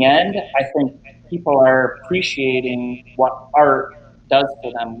 In the end, I think people are appreciating what art does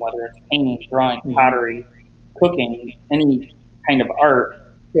for them, whether it's painting, drawing, pottery, cooking, any kind of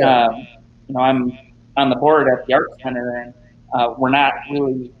art. You know, I'm on the board at the Art Center, and we're not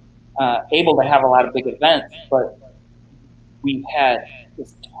really able to have a lot of big events, but we've had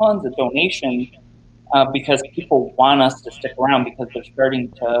just tons of donations because people want us to stick around because they're starting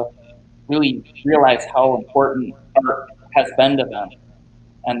to really realize how important art has been to them,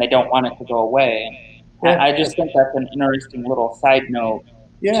 and they don't want it to go away. And I just think that's an interesting little side note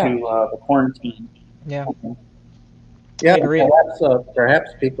to the quarantine. Yeah. Yeah,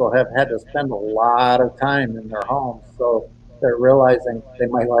 perhaps people have had to spend a lot of time in their homes, so they're realizing they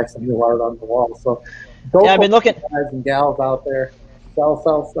might like some new art on the wall. So, I've been looking, guys and gals out there,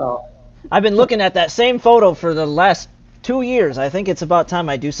 sell. I've been looking at that same photo for the last 2 years. I think it's about time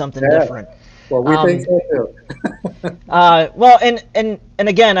I do something different. Well, we think so too. Well, and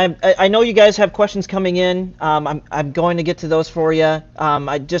again, I know you guys have questions coming in. I'm going to get to those for you.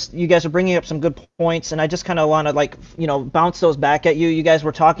 You guys are bringing up some good points, and I just kind of want to bounce those back at you. You guys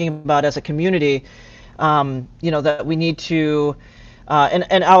were talking about as a community, that we need to,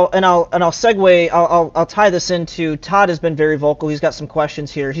 and I'll segue. I'll tie this into Todd has been very vocal. He's got some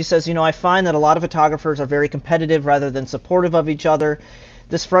questions here. He says, I find that a lot of photographers are very competitive rather than supportive of each other.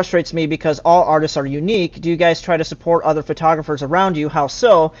 This frustrates me because all artists are unique. Do you guys try to support other photographers around you? How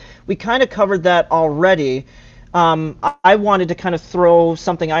so? We kind of covered that already. I wanted to kind of throw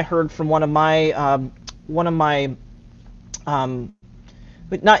something I heard from one of my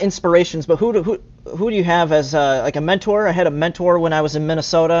but not inspirations, but who do you have as like a mentor? I had a mentor when I was in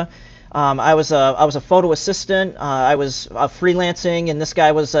Minnesota. I was a photo assistant. I was freelancing, and this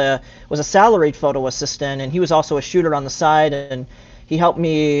guy was a salaried photo assistant, and he was also a shooter on the side. And he helped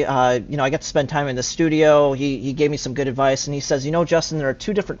me. I got to spend time in the studio. He gave me some good advice, and he says, Justin, there are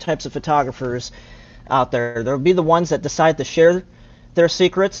two different types of photographers out there. There'll be the ones that decide to share their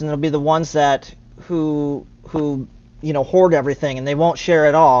secrets, and there'll be the ones that who hoard everything and they won't share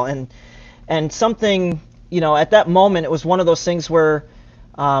at all. And something, at that moment, it was one of those things where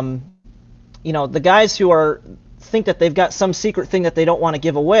the guys who think that they've got some secret thing that they don't want to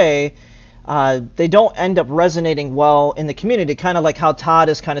give away, they don't end up resonating well in the community, kind of like how Todd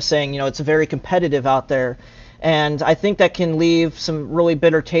is kind of saying, it's very competitive out there. And I think that can leave some really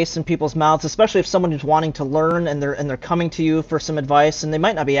bitter tastes in people's mouths, especially if someone is wanting to learn and they're coming to you for some advice, and they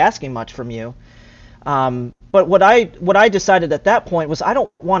might not be asking much from you. But what I decided at that point was I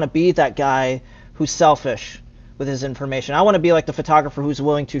don't want to be that guy who's selfish with his information. I want to be like the photographer who's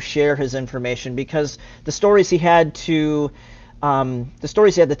willing to share his information, because the stories he had to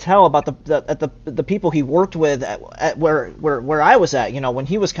tell about the people he worked with at where I was at, when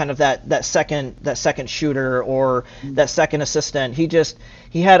he was kind of that second shooter or that second assistant,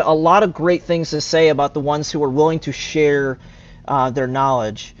 he had a lot of great things to say about the ones who were willing to share their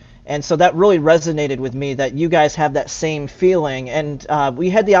knowledge. And so that really resonated with me, that you guys have that same feeling. And we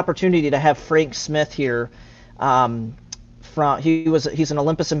had the opportunity to have Frank Smith here. He's an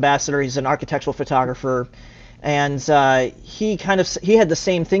Olympus ambassador. He's an architectural photographer, and he had the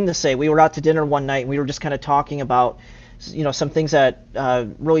same thing to say. We were out to dinner one night, and we were just kind of talking about some things that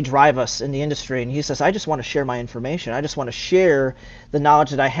really drive us in the industry. And he says, I just want to share my information. I just want to share the knowledge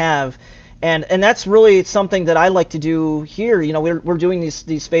that I have. And that's really something that I like to do here. We're doing these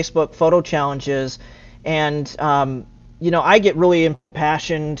Facebook photo challenges, and I get really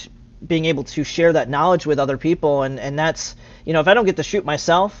impassioned being able to share that knowledge with other people, and that's, if I don't get to shoot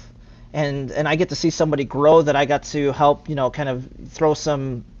myself, and I get to see somebody grow that I got to help, kind of throw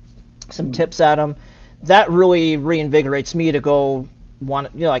some tips at them, that really reinvigorates me to go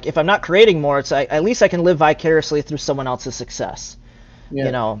like, if I'm not creating more, it's at least I can live vicariously through someone else's success.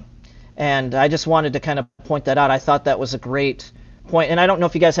 Yeah. And I just wanted to kind of point that out. I thought that was a great point. And I don't know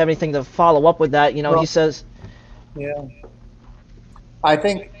if you guys have anything to follow up with that. He says. Yeah. I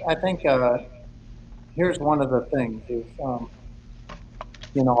think here's one of the things is, all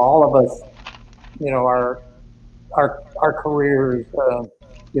of us, our careers,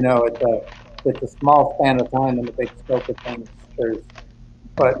 it's a small span of time in the big scope of things.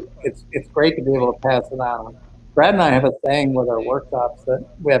 But it's great to be able to pass it on. Brad and I have a saying with our workshops that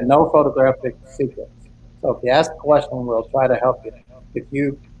we have no photographic secrets. So if you ask a question, we'll try to help you. If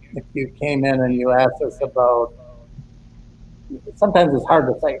you came in and you asked us about, sometimes it's hard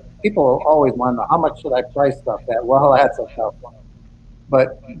to say. People always want to know, how much should I price stuff at? Well, that's a tough one.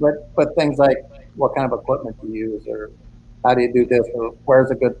 But things like, what kind of equipment do you use, or how do you do this, or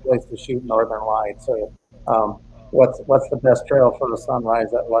where's a good place to shoot Northern Lights, or what's the best trail for the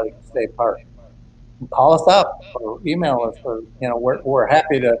sunrise at Light State Park? Call us up or email us, or we're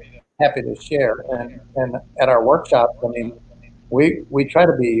happy to share. And at our workshops, I mean, we try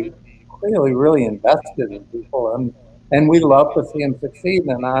to be really invested in people, and we love to see them succeed.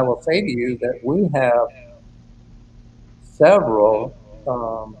 And I will say to you that we have several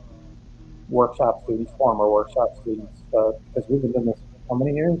workshop students, former workshop students, because we've been doing this how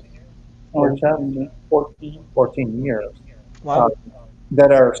many years? Workshop? 14 years. Wow.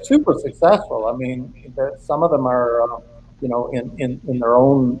 That are super successful. I mean, some of them are, in their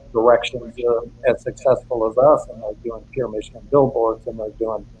own directions, as successful as us, and they're doing pure Michigan billboards, and they're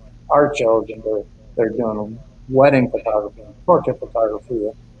doing art shows, and they're doing wedding photography and portrait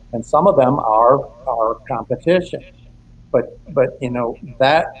photography, and some of them are our competition. But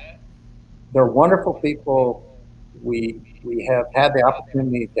that they're wonderful people. We have had the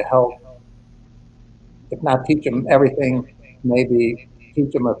opportunity to help, if not teach them everything, maybe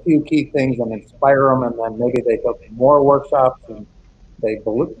teach them a few key things and inspire them, and then maybe they go to more workshops. And they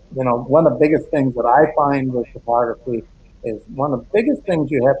believe, one of the biggest things that I find with photography is one of the biggest things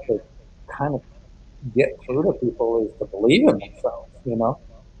you have to kind of get through to people is to believe in themselves.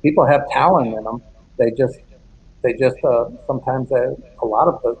 People have talent in them. They just sometimes a lot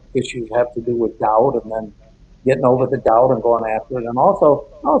of the issues have to do with doubt, and then getting over the doubt and going after it. And also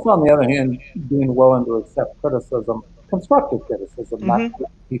on the other hand, being willing to accept criticism constructive criticism, not Mm-hmm.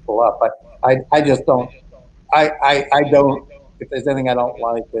 beating people up. I just don't. I don't. If there's anything I don't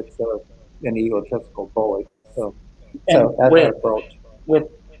like, it's an egotistical bully. So And that's our approach. with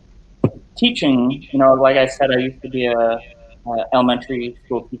teaching, like I said, I used to be a elementary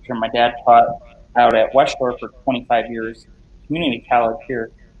school teacher. My dad taught out at West Shore for 25 years, community college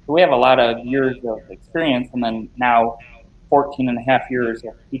here. So we have a lot of years of experience, and then now 14 and a half years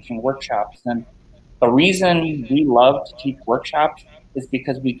of teaching workshops. And the reason we love to teach workshops is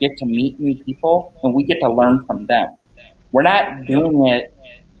because we get to meet new people and we get to learn from them. We're not doing it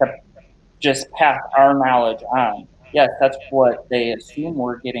to just pass our knowledge on. Yes, that's what they assume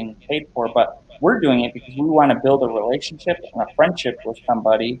we're getting paid for, but we're doing it because we want to build a relationship and a friendship with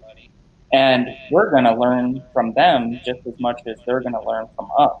somebody, and we're going to learn from them just as much as they're going to learn from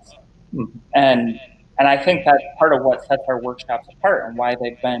us. Mhm. And I think that's part of what sets our workshops apart and why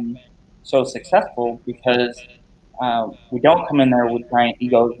they've been so successful, because we don't come in there with giant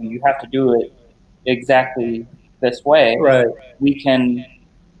egos and you have to do it exactly this way. Right. We can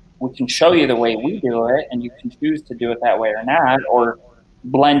show you the way we do it, and you can choose to do it that way or not, or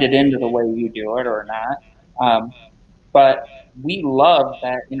blend it into the way you do it or not. But we love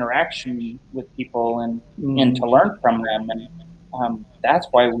that interaction with people and to learn from them. And that's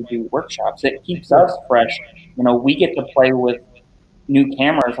why we do workshops. It keeps us fresh. We get to play with new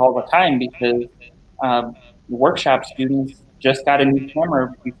cameras all the time because workshop students just got a new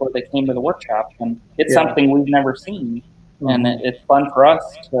camera before they came to the workshop, and it's something we've never seen. And it's fun for us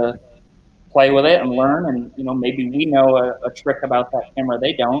to play with it and learn. And maybe we know a trick about that camera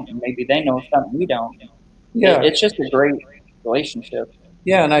they don't, and maybe they know something we don't. Yeah. It's just a great relationship.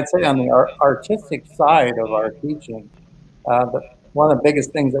 Yeah, and I'd say on the artistic side of our teaching, one of the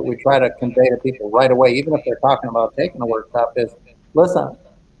biggest things that we try to convey to people right away, even if they're talking about taking a workshop, is listen,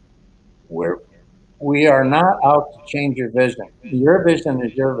 we are not out to change your vision. Your vision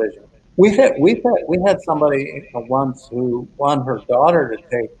is your vision. We had somebody once who wanted her daughter to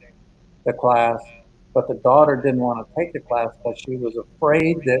take the class, but the daughter didn't want to take the class because she was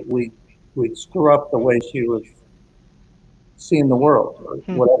afraid that we'd screw up the way she was seeing the world or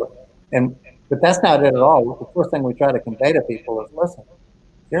whatever. But that's not it at all. The first thing we try to convey to people is, listen,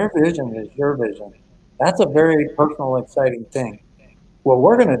 your vision is your vision. That's a very personal, exciting thing. What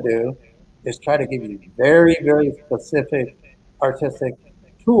we're going to do is try to give you very, very specific artistic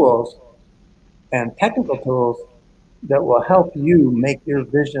tools and technical tools that will help you make your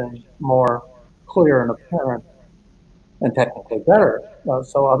vision more clear and apparent and technically better,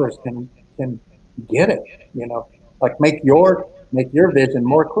 so others can get it. Like make your vision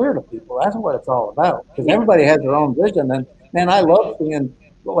more clear to people. That's what it's all about, because everybody has their own vision. And man, I love seeing,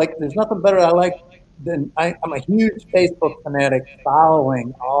 like, there's nothing better I like than I'm a huge Facebook fanatic,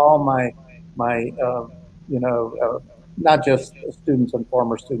 following all my not just students and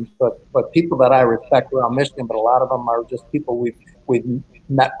former students, but people that I respect around Michigan. But a lot of them are just people we've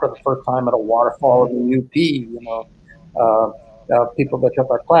met for the first time at a waterfall in the UP. People that took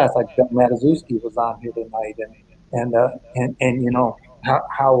our class, like Bill Matuszewski was on here tonight, and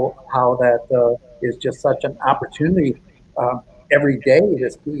how that is just such an opportunity every day to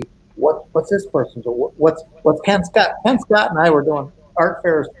see what's this person's, or what's Ken Scott. Ken Scott and I were doing art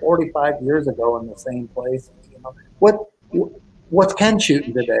fairs 45 years ago in the same place. What's Ken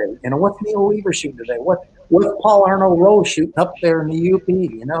shooting today? What's Neil Weaver shooting today? What's Paul Arnold Rose shooting up there in the UP?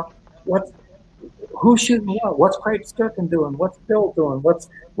 Who's shooting what? What's Craig Skirkin doing? What's Bill doing? What's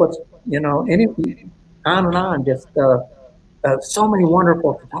on and on. Just so many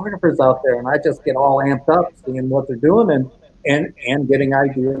wonderful photographers out there, and I just get all amped up seeing what they're doing and getting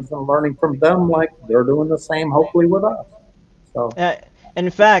ideas and learning from them, like they're doing the same, hopefully, with us. So, in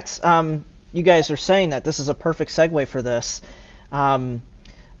fact, you guys are saying that this is a perfect segue for this.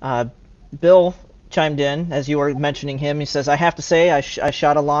 Bill chimed in as you were mentioning him. He says, I have to say, I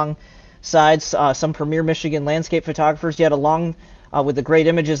shot alongside some premier Michigan landscape photographers, yet along with the great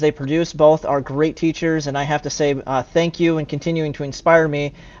images they produce. Both are great teachers, and I have to say thank you and continuing to inspire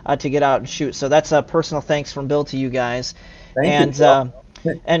me to get out and shoot. So that's a personal thanks from Bill to you guys. Thank you.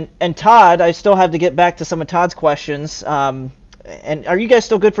 And Todd, I still have to get back to some of Todd's questions. And are you guys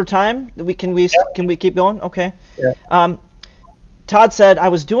still good for time? Can we keep going? Okay. Yeah. Todd said, I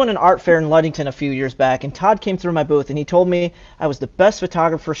was doing an art fair in Ludington a few years back, and Todd came through my booth, and he told me I was the best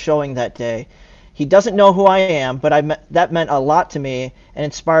photographer showing that day. He doesn't know who I am, but that meant a lot to me and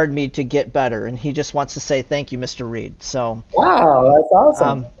inspired me to get better. And he just wants to say thank you, Mr. Reed. So wow, that's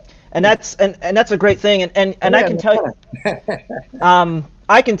awesome. And that's a great thing. And I can tell you,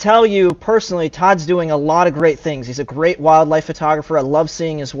 I can tell you personally, Todd's doing a lot of great things. He's a great wildlife photographer. I love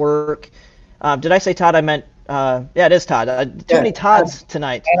seeing his work. Did I say Todd? I meant Yeah, it is Todd. Too many Todds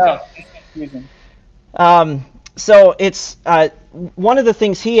tonight. I know. It's confusing. So it's one of the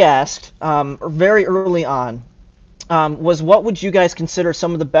things he asked very early on was what would you guys consider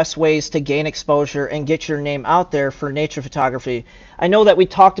some of the best ways to gain exposure and get your name out there for nature photography? I know that we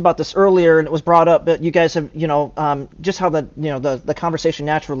talked about this earlier and it was brought up, but you guys have, just how the conversation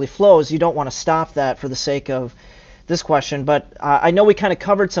naturally flows. You don't want to stop that for the sake of this question, but I know we kind of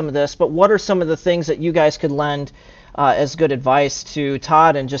covered some of this, but what are some of the things that you guys could lend as good advice to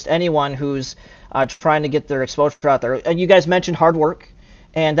Todd and just anyone who's trying to get their exposure out there? And you guys mentioned hard work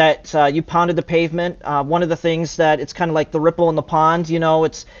and that you pounded the pavement. One of the things that it's kind of like the ripple in the pond,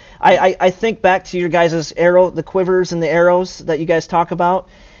 it's, I think back to your guys' the quivers and the arrows that you guys talk about.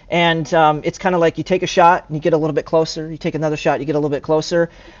 And it's kind of like you take a shot and you get a little bit closer. You take another shot, you get a little bit closer.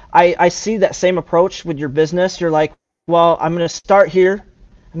 I see that same approach with your business. You're like, well, I'm going to start here.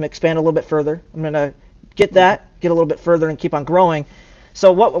 I'm going to expand a little bit further. I'm going to get a little bit further and keep on growing.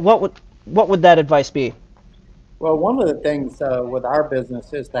 So what would that advice be? Well, one of the things with our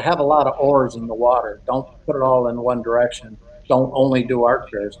business is to have a lot of oars in the water. Don't put it all in one direction. Don't only do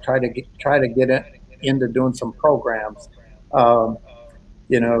art fairs. Try to get into doing some programs. Try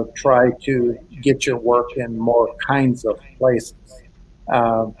to get your work in more kinds of places.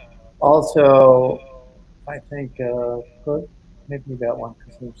 Also, I think maybe that one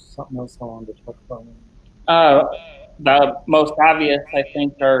because there's something else I wanted to talk about. The most obvious, I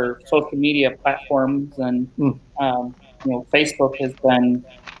think, are social media platforms, and Facebook has been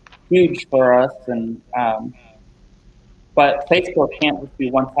huge for us. And but Facebook can't just be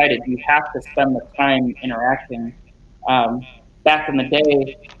one-sided. You have to spend the time interacting. Back in the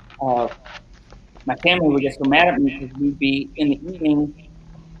day, my family would get so mad at me because we'd be in the evening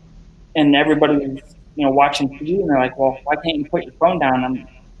and everybody was, watching TV, and they're like, "Well, why can't you put your phone down?" I'm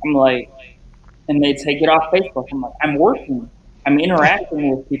like, and they'd say, "Get off Facebook." I'm like, "I'm working. I'm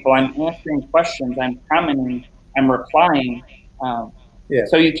interacting with people. I'm answering questions. I'm commenting. I'm replying."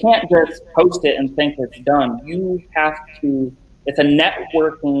 So you can't just post it and think it's done. You have to. It's a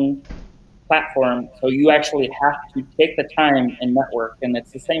networking platform, so you actually have to take the time and network. And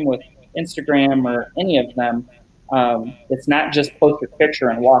it's the same with Instagram or any of them. It's not just post your picture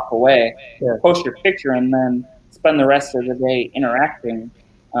and walk away. Yeah. Post your picture and then spend the rest of the day interacting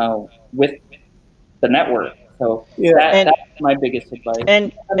with the network. So that's my biggest advice.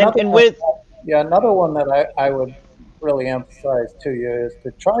 Another one that I would really emphasize to you is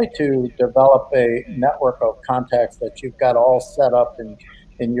to try to develop a network of contacts that you've got all set up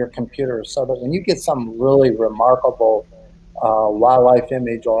in your computer, so that when you get some really remarkable wildlife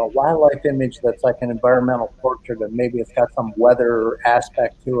image, or a wildlife image that's like an environmental portrait and maybe it's got some weather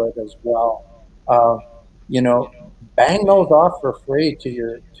aspect to it as well, bang those off for free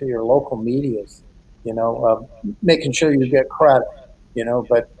to your local medias, making sure you get credit,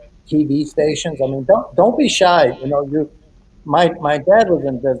 but TV stations, I mean, don't be shy. My dad was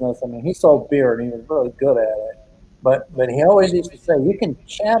in business. I mean, he sold beer and he was really good at it. But he always used to say, you can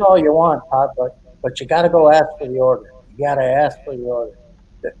chat all you want, Todd, but you got to go ask for the order. You got to ask for the order,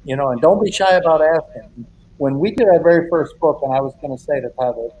 and don't be shy about asking. When we did our very first book, and I was going to say to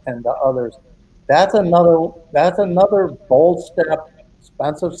Todd and to others, that's another bold step,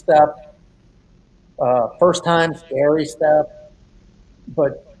 expensive step, first time scary step,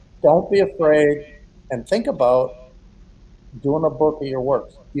 but don't be afraid and think about doing a book of your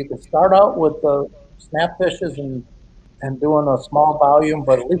works. You can start out with the snapfishes and doing a small volume,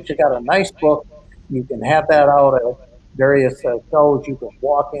 but at least you got a nice book. You can have that out at various shows. You can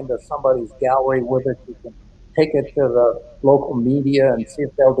walk into somebody's gallery with it. You can take it to the local media and see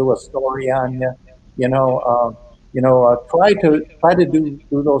if they'll do a story on you. Try to do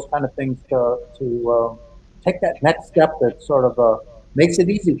those kind of things to take that next step that sort of makes it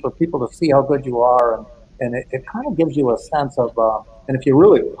easy for people to see how good you are, and it kind of gives you a sense of, and if you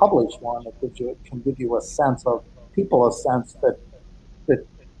really publish one, it can give you a sense of people, a sense that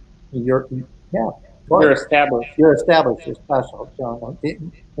you're established. You're established. You're special.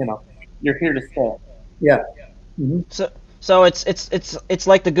 You're here to stay. Yeah. Mm-hmm. So it's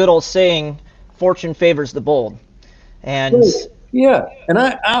like the good old saying, fortune favors the bold. And yeah, and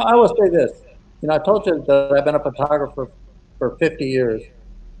I will say this. I told you that I've been a photographer for 50 years,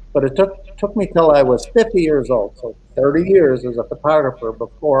 but it took me till I was 50 years old, so 30 years as a photographer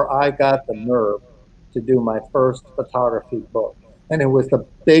before I got the nerve to do my first photography book. And it was the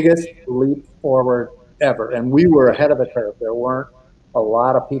biggest leap forward ever. And we were ahead of the curve. There weren't a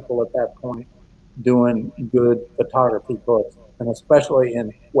lot of people at that point doing good photography books, and especially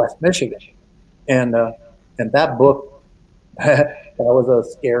in West Michigan. And that book, that was a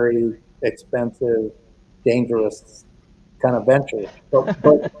scary, expensive, dangerous kind of venture.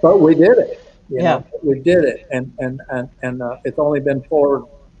 But we did it. Yeah. We did it, and it's only been forward.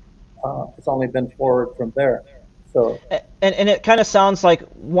 It's only been forward from there. So And it kind of sounds like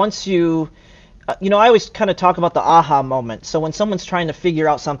once you, I always kind of talk about the aha moment. So when someone's trying to figure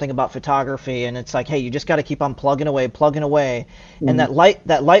out something about photography, and it's like, hey, you just got to keep on plugging away, and that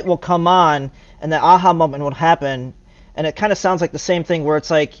light will come on, and that aha moment will happen. And it kind of sounds like the same thing where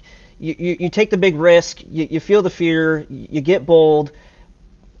it's like you take the big risk, you feel the fear, you get bold,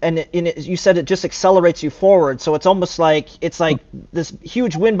 and you said it just accelerates you forward. So it's almost like this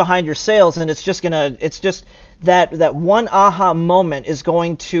huge wind behind your sails, and it's just that one aha moment is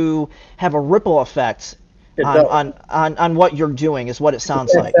going to have a ripple effect on what you're doing, is what it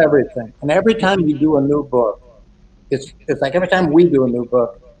sounds like. Everything. And every time you do a new book, it's like every time we do a new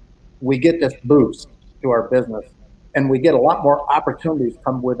book, we get this boost to our business, and we get a lot more opportunities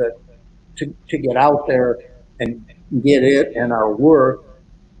come with it to get out there and get it and our work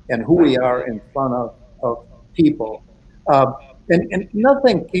and who we are in front of people. And another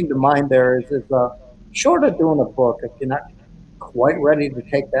thing came to mind there is short of doing a book, if you're not quite ready to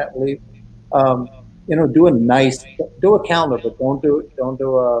take that leap, do a calendar, but don't do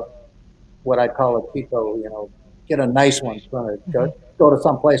a what I call a Pico. Get a nice one. Go to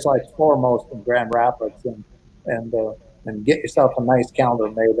some place like Foremost in Grand Rapids and get yourself a nice calendar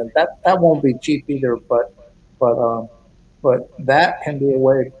made, and that won't be cheap either, but that can be a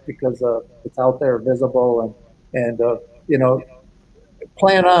way because it's out there visible and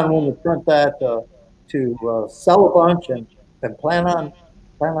plan on when you print that to sell a bunch and plan on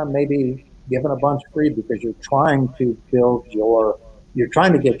maybe giving a bunch free because you're trying to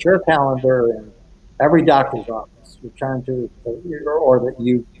get your calendar in every doctor's office. You're trying to or that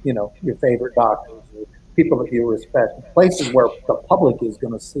your favorite doctors, or people that you respect, places where the public is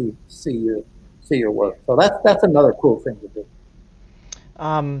going to see your work. So that's another cool thing to do.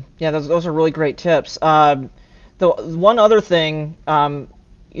 Yeah, those are really great tips. The one other thing,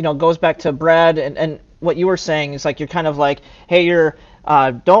 goes back to Brad and what you were saying is like you're kind of like, hey, you're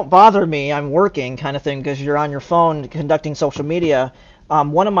don't bother me, I'm working kind of thing because you're on your phone conducting social media.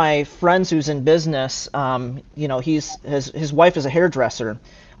 One of my friends who's in business, his wife is a hairdresser.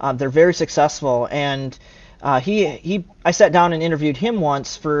 They're very successful, and I sat down and interviewed him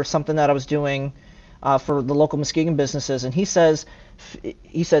once for something that I was doing for the local Muskegon businesses, and he says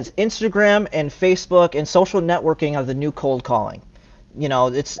Instagram and Facebook and social networking are the new cold calling.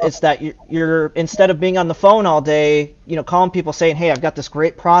 It's that you're instead of being on the phone all day, calling people saying, hey, I've got this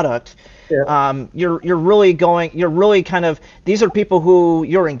great product. Yeah. You're really kind of, these are people who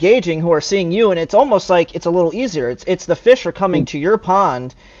you're engaging who are seeing you, and it's almost like it's a little easier. It's the fish are coming to your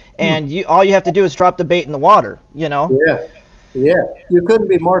pond, and all you have to do is drop the bait in the water. Yeah, you couldn't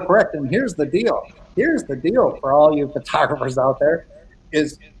be more correct. And here's the deal for all you photographers out there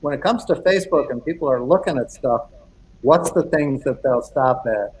is when it comes to Facebook and people are looking at stuff, what's the things that they'll stop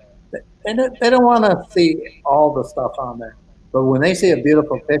at? And they don't want to see all the stuff on there. But when they see a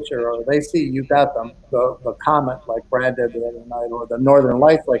beautiful picture or they see you got the comment like Brad did the other night, or the Northern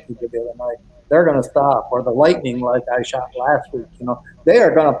Lights like he did the other night, they're going to stop. Or the lightning like I shot last week, they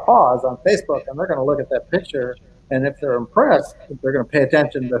are going to pause on Facebook and they're going to look at that picture. And if they're impressed, they're going to pay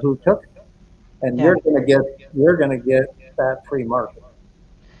attention to who took it. And you're going to get that free market.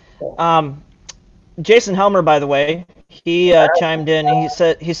 So. Jason Helmer, by the way, he chimed in.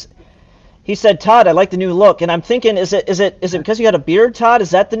 He said, Todd, I like the new look, and I'm thinking, is it because you got a beard, Todd?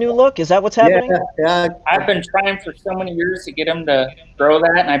 Is that the new look? Is that what's happening? Yeah. I've been trying for so many years to get him to grow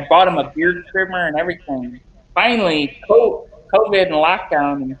that, and I bought him a beard trimmer and everything. Finally, COVID and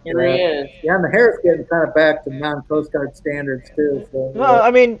lockdown, and here he is. Yeah, and the hair's getting kind of back to non-Coast Guard standards too. So, well,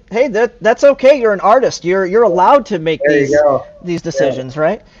 I mean, hey, that's okay. You're an artist. You're allowed to make these decisions,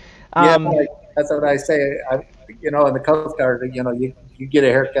 right? That's what I say. In the Coast Guard, you get a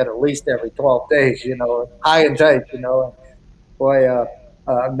haircut at least every 12 days, high and tight, boy,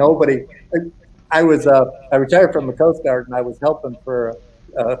 nobody. I retired from the Coast Guard and I was helping for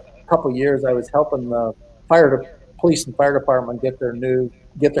a couple of years. I was helping the police and fire department get their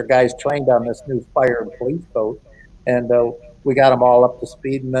guys trained on this new fire and police code, and we got them all up to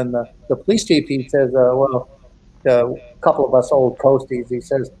speed. And then the police chief, he says, a couple of us old coasties, he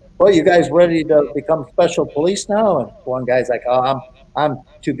says, well, you guys ready to become special police now? And one guy's like, oh, I'm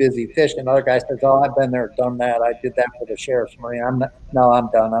too busy fishing. Another guy says, oh, I've been there, done that. I did that for the sheriff's marine. I'm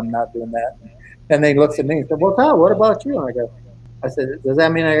done. I'm not doing that. And then he looks at me and said, well, Todd, what about you? And I said, does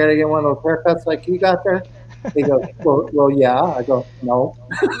that mean I got to get one of those haircuts like you got there? He goes, well, yeah. I go, no.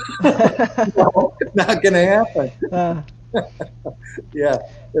 No, not going to happen. Yeah,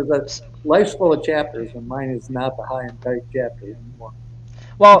 there's a life's full of chapters, and mine is not the high and tight chapter anymore.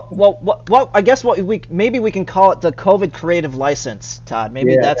 Well, I guess what we maybe we can call it the COVID creative license, Todd.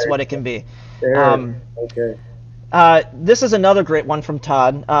 Maybe Yeah, that's what it can be. there. Um, Okay. this is another great one from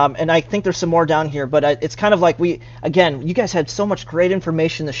Todd, and I think there's some more down here, but it's kind of like again, you guys had so much great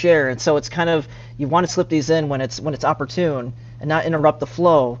information to share, and so it's kind of, you want to slip these in when it's opportune and not interrupt the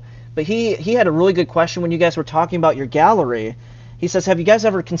flow. But he had a really good question when you guys were talking about your gallery. He says, have you guys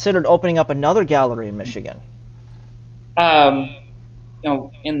ever considered opening up another gallery in Michigan?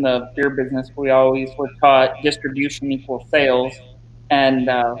 In the beer business, we always were taught distribution equals sales, and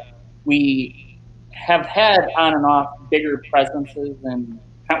we have had on and off bigger presences in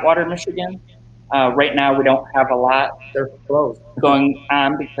Pentwater, Michigan. Right now, we don't have a lot They're closed. going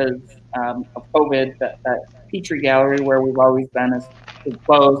on because of COVID. That Petrie Gallery, where we've always been, is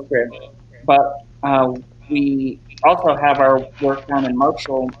closed. But we also have our work down in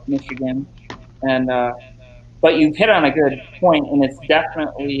Marshall, Michigan, and but you've hit on a good point, and it's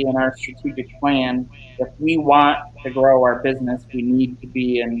definitely in our strategic plan. If we want to grow our business, we need to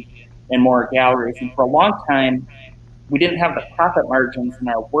be in more galleries. And for a long time, we didn't have the profit margins in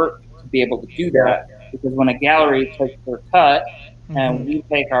our work to be able to do that, because when a gallery takes their cut and we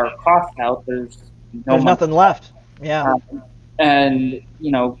take our costs out, there's no There's money. nothing left. Yeah. And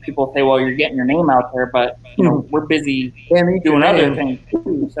people say, well, you're getting your name out there, but we're busy Can't eat your doing other name. things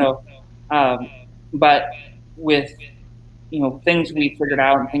too. So but with things we figured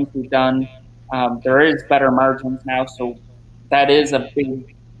out and things we've done, there is better margins now. So that is a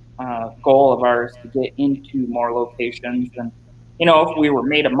big goal of ours, to get into more locations. And if we were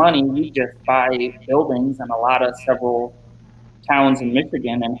made of money, we'd just buy buildings in several towns in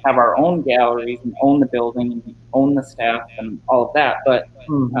Michigan and have our own galleries and own the building and own the staff and all of that. But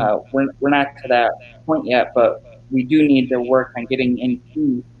we're not to that point yet. But we do need to work on getting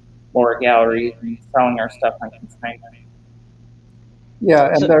into more galleries and selling our stuff on consignment. Yeah,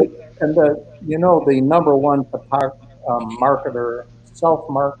 and So, the number one marketer,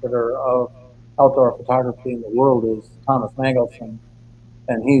 self-marketer of outdoor photography in the world is Thomas Mangelson,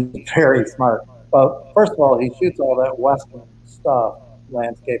 and he's very smart. But first of all, he shoots all that Western stuff,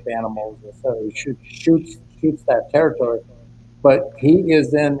 landscape animals, and so he shoots that territory. But he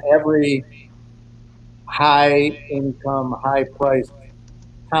is in every high income, high priced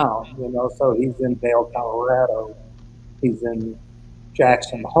town, So he's in Vail, Colorado. He's in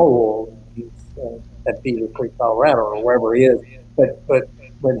Jackson Hole. He's at Beaver Creek, Colorado, or wherever he is. But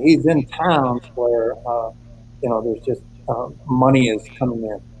when he's in towns where there's just money is coming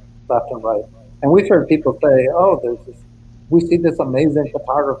in left and right, and we've heard people say, "Oh, we see this amazing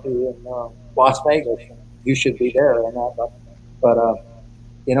photography in Las Vegas. And you should be there." And that, but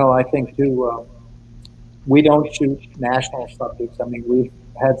I think too, we don't shoot national subjects. I mean, we've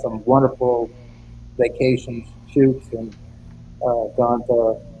had some wonderful vacations shoots and gone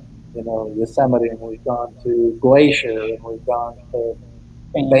to Yosemite, and we've gone to Glacier, and we've gone to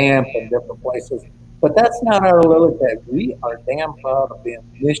Banff and different places. But that's not our lily pad. We are damn proud of being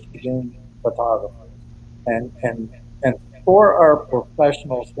Michigan photographers, and for our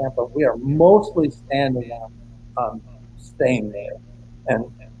professional standpoint, we are mostly standing on staying there. And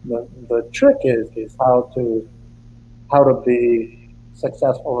the trick is how to be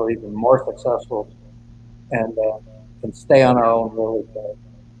successful, or even more successful, and stay on our own lily pad.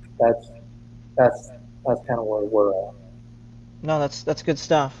 That's kind of where we're at. no, that's good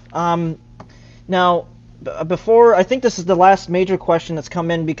stuff. Now, before, I think this is the last major question that's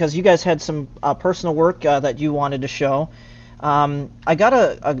come in because you guys had some personal work that you wanted to show. I got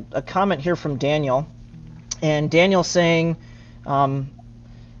a comment here from Daniel, and Daniel's saying, I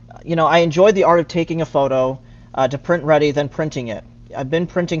enjoyed the art of taking a photo to print ready, then printing it. I've been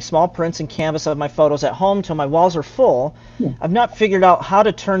printing small prints and canvas of my photos at home till my walls are full. I've not figured out how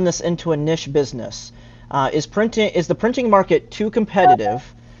to turn this into a niche business. Is the printing market too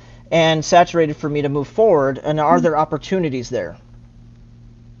competitive and saturated for me to move forward, and are there opportunities there?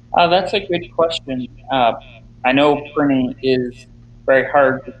 That's a good question. I know printing is very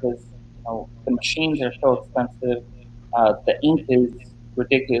hard because the machines are so expensive. The ink is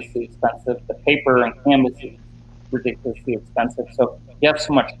ridiculously expensive. The paper and canvas is ridiculously expensive. So you have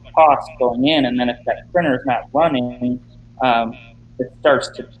so much cost going in, and then if that printer is not running, it starts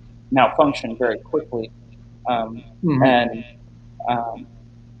to malfunction very quickly, and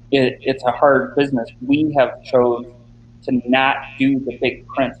it's a hard business. We have chose to not do the big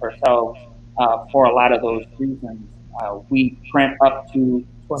prints ourselves for a lot of those reasons. We print up to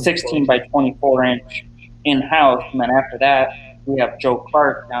 16 by 24 inch in house, and then after that, we have Joe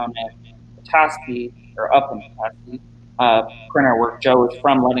Clark down at Petoskey, or up in Petoskey, printer work. Joe is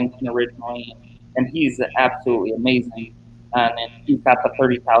from Ludington originally, and he's absolutely amazing. And he's got the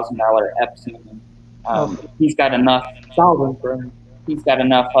 $30,000 Epson. He's got enough solvent printer. He's got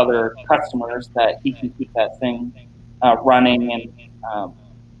enough other customers that he can keep that thing running. And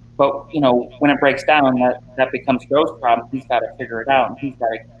but when it breaks down, that becomes Joe's problem. He's got to figure it out, and he's got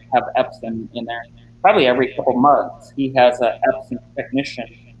to have Epson in there. Probably every couple months, he has an Epson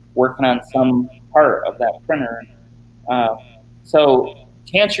technician working on some part of that printer. So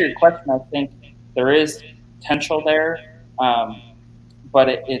to answer your question, I think there is potential there, but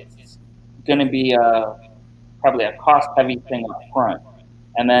it's going to be probably a cost-heavy thing up front.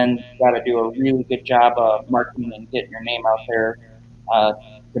 And then you got to do a really good job of marketing and getting your name out there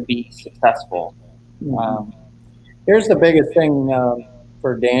to be successful. Here's the biggest thing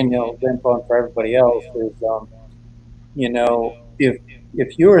for Daniel, Info, and for everybody else is,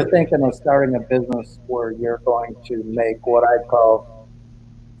 if you are thinking of starting a business where you're going to make what I call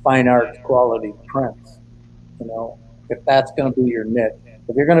fine arts quality prints, if that's going to be your niche,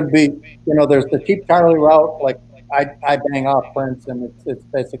 if you're going to be, there's the cheap Charlie route, like I bang off prints, and it's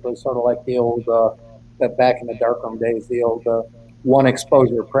basically sort of like the old, back in the darkroom days, the old one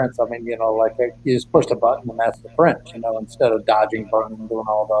exposure prints. I mean, like you just push the button and that's the print, instead of dodging, burning, doing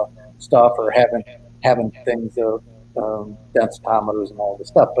all the stuff, or having things, densitometers and all the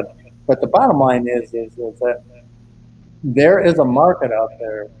stuff. But the bottom line is that there is a market out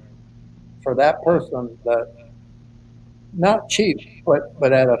there for that person that, not cheap,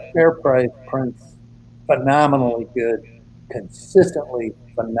 but at a fair price, prints phenomenally good, consistently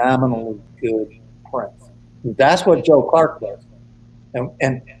phenomenally good prints. That's what Joe Clark does.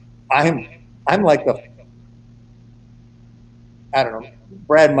 And I'm like I don't know,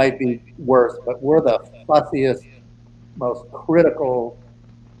 Brad might be worse, but we're the fussiest, most critical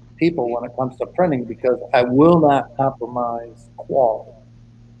people when it comes to printing, because I will not compromise quality.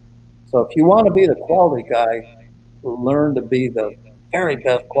 So if you want to be the quality guy, learn to be the very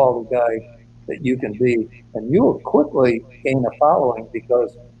best quality guy that you can be, and you will quickly gain a following,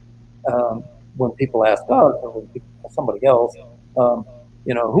 because when people ask us, or when people ask somebody else,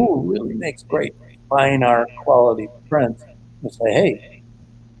 who really makes great fine art quality prints, and say, hey,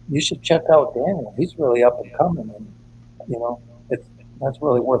 you should check out Daniel. He's really up and coming, and that's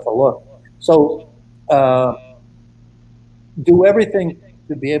really worth a look. So do everything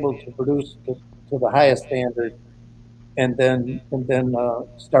to be able to produce to the highest standard, and then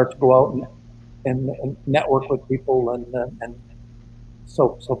start to go out and network with people, and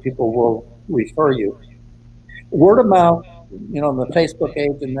so people will refer you. Word of mouth, in the Facebook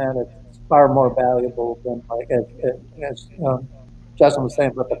age, and that it's far more valuable than, like as Justin was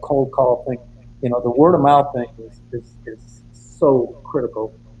saying about the cold call thing. The word of mouth thing is so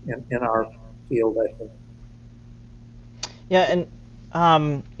critical in our field, I think. Yeah, and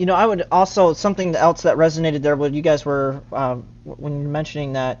I would also, something else that resonated there when you guys were when you're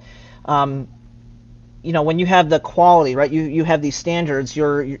mentioning that, when you have the quality, right? You have these standards.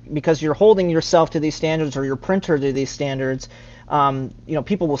 Because you're holding yourself to these standards, or your printer to these standards.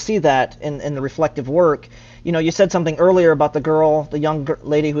 People will see that in the reflective work. You said something earlier about the young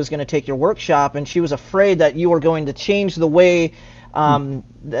lady who was going to take your workshop, and she was afraid that you were going to change the way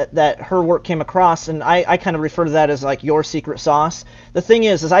that her work came across, and I kind of refer to that as like your secret sauce. The thing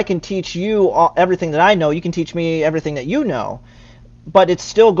is I can teach you everything that I know. You can teach me everything that you know, but it's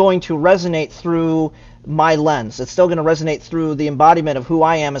still going to resonate through my lens. It's still going to resonate through the embodiment of who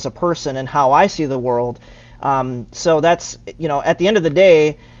I am as a person and how I see the world. So that's, at the end of the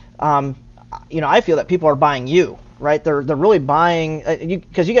day, I feel that people are buying you, right? They're really buying,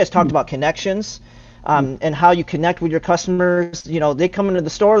 because you guys talked about connections, and how you connect with your customers. They come into the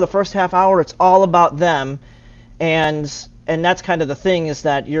store, the first half hour, it's all about them. And that's kind of the thing, is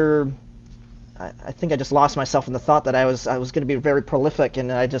that I think I just lost myself in the thought that I was going to be very prolific,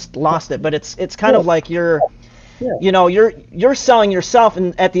 and I just lost it. But it's kind of like you're selling yourself,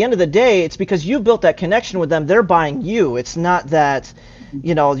 and at the end of the day, it's because you built that connection with them. They're buying you. It's not that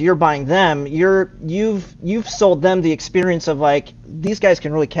you're buying them. You've sold them the experience of, like, these guys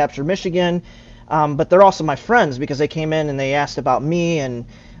can really capture Michigan, but they're also my friends because they came in and they asked about me, and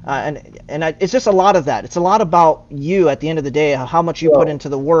it's just a lot of that. It's a lot about you at the end of the day, how much you put into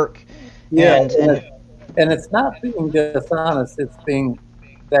the work. Yeah, and it's not being dishonest. It's being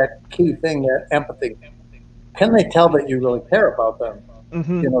that key thing, that empathy. Can they tell that you really care about them?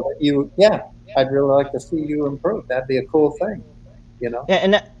 Mm-hmm. That I'd really like to see you improve. That'd be a cool thing,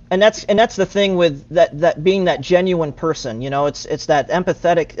 Yeah, and that's the thing with that being that genuine person. It's that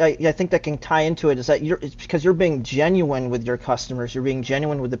empathetic. I think that can tie into it, is that it's because you're being genuine with your customers. You're being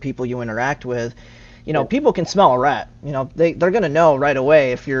genuine with the people you interact with. you know, people can smell a rat. You know, they're gonna know right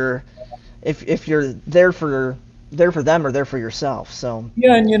away if you're there for them or there for yourself. So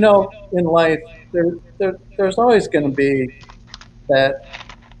Yeah, and you know, in life, there's always going to be that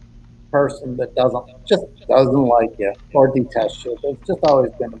person that doesn't like you or detests you. There's just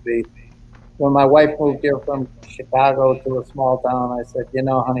always going to be. When my wife moved here from Chicago to a small town, I said, you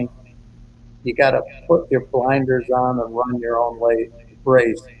know, honey, you got to put your blinders on and run your own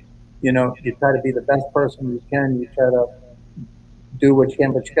race. You know, you try to be the best person you can. You try to do what you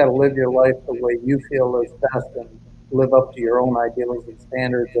can, but you got to live your life the way you feel is best and live up to your own ideals and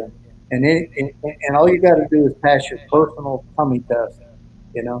standards. And all you got to do is pass your personal tummy test.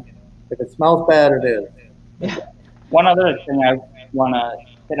 You know, if it smells bad, it is. yeah, One other thing I want to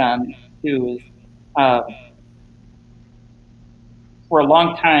hit on too is for a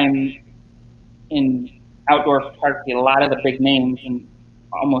long time in outdoor photography, a lot of the big names and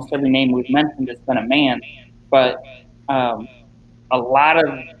almost every name we've mentioned has been a man, but a lot of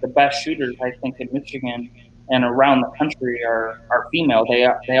the best shooters, I think, in Michigan and around the country are female.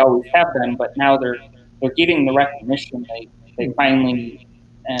 They always have been, but now they're getting the recognition they finally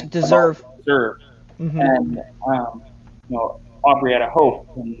and deserve. deserve. Hmm. And you know, Aubrietta Hope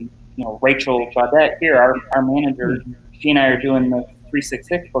and Rachel Baudette here, our manager, she and I are doing the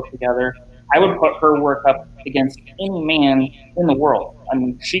 366 book together. I would put her work up against any man in the world. I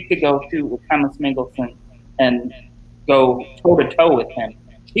mean, she could go shoot with Thomas Mingleson and go toe to toe with him.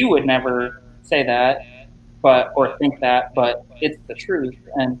 She would never say that, or think that, but it's the truth.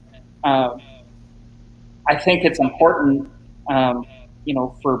 And I think it's important,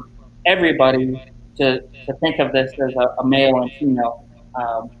 for everybody to think of this as a male and female.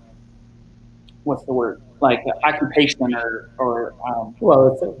 What's the word? Like occupation or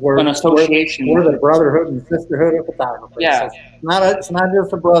Well, an association. We're the brotherhood and sisterhood of photographers. Yeah. So it's not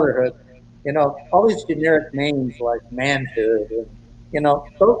just a brotherhood. You know, all these generic names like manhood, and, you know,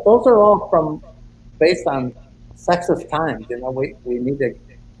 those are all based on sexist times. You know, we need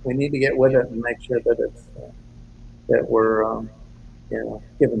to get with it and make sure that it's that we're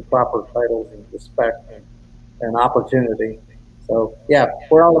given proper titles and respect and opportunity. So yeah,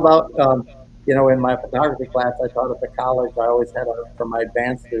 we're all about. In my photography class I taught at the college, I always had for my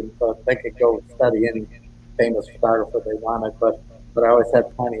advanced students, so they could go study any famous photographer they wanted, but I always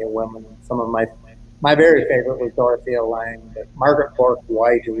had plenty of women. Some of my very favorite was Dorothea Lange, but Margaret Bork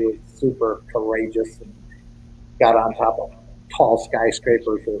White, who was super courageous and got on top of tall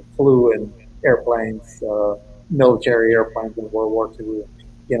skyscrapers or flew in airplanes, military airplanes in World War II.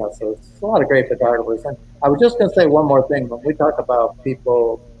 So it's a lot of great photographers. And I was just going to say one more thing. When we talk about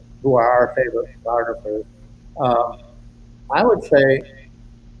people who are our favorite photographers, I would say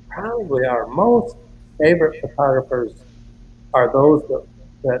probably our most favorite photographers are those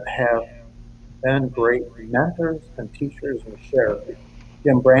that have been great mentors and teachers and sharers.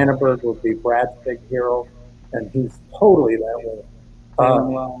 Jim Brandenburg would be Brad's big hero, and he's totally that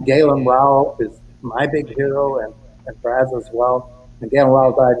way. Galen Rowell is my big hero and Brad's as well. And Galen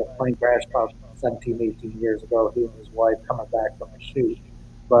Rowell died in a plane crash about 17, 18 years ago. He and his wife coming back from a shoot.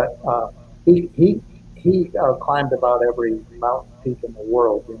 But he climbed about every mountain peak in the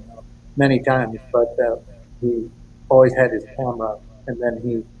world, many times. But he always had his camera, and then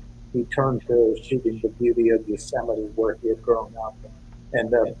he turned to shooting the beauty of Yosemite where he had grown up.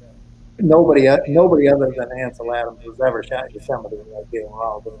 And nobody other than Ansel Adams has ever shot Yosemite like Galen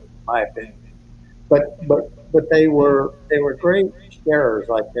Rowell, in my opinion. But they were great sharers.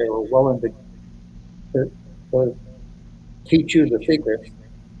 Like they were willing to teach you the secrets.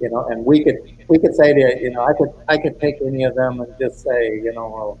 And we could say to you, I could take any of them and just say,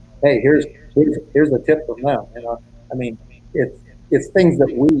 well, hey, here's a tip from them. I mean, it's things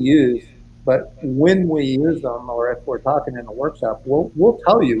that we use, but when we use them, or if we're talking in a workshop, we'll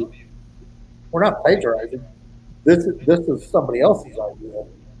tell you we're not plagiarizing. This is somebody else's idea.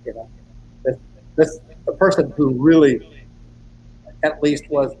 The person who really at least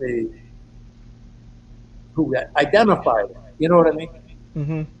was who identified it. You know what I mean?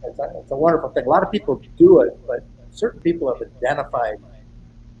 Mm-hmm. It's a wonderful thing. A lot of people do it, but certain people have identified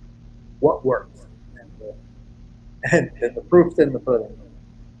what works, and the proof's in the pudding.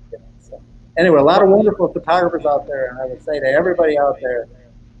 So, anyway, a lot of wonderful photographers out there, and I would say to everybody out there,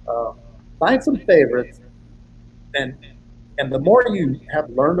 find some favorites, and the more you have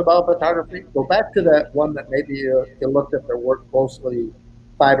learned about photography, go back to that one that maybe you looked at their work closely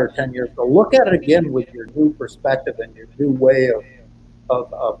 5 or 10 years ago. Look at it again with your new perspective and your new way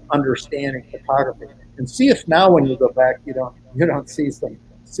of understanding photography, and see if now when you go back you don't see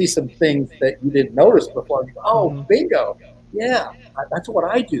some things that you didn't notice before. You go, oh, bingo, yeah, that's what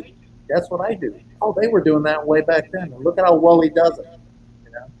I do. That's what I do. Oh, they were doing that way back then. And look at how well he does it.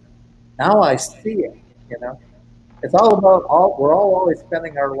 You know, now I see it. You know, it's all about we're all always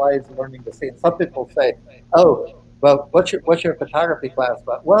spending our lives learning to see. And some people say, "Oh, well, what's your photography class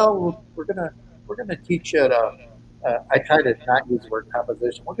about?" Well, we're gonna teach you to. I try to not use the word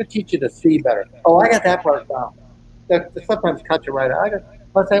composition. We're gonna teach you to see better. Oh, I got that part down. That sometimes cut you right out.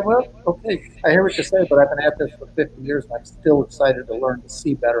 I say, well, okay, I hear what you say, but I've been at this for 50 years, and I'm still excited to learn to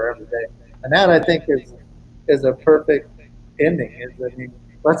see better every day. And that, I think, is a perfect ending. I mean,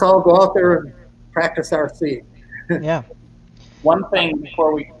 let's all go out there and practice our seeing. Yeah. One thing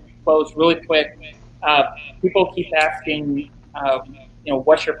before we close, really quick, people keep asking,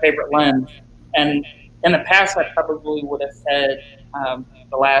 what's your favorite lens? And in the past, I probably would have said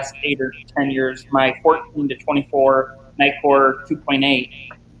the last 8 or 10 years, my 14 to 24 Nikkor 2.8,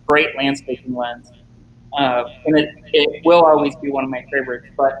 great landscaping lens. And it will always be one of my favorites.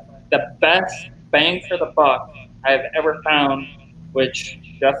 But the best bang for the buck I've ever found, which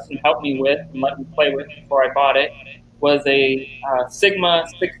Justin helped me with and let me play with before I bought it, was a Sigma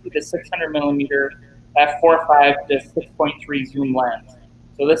 60 to 600 millimeter f4.5 to 6.3 zoom lens.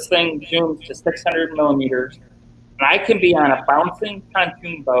 So this thing zooms to 600 millimeters, and I can be on a bouncing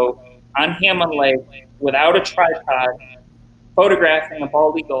pontoon boat on Hammond Lake without a tripod, photographing a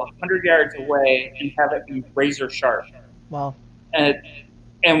bald eagle 100 yards away and have it be razor sharp. Wow.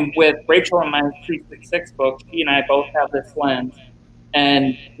 And with Rachel and my 366 book, she and I both have this lens,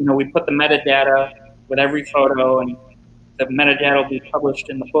 and we put the metadata with every photo, and the metadata will be published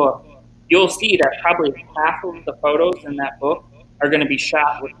in the book. You'll see that probably half of the photos in that book are going to be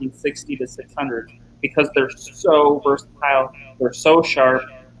shot with these 60 to 600 because they're so versatile, they're so sharp.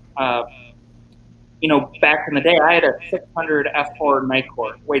 Back in the day, I had a 600 f4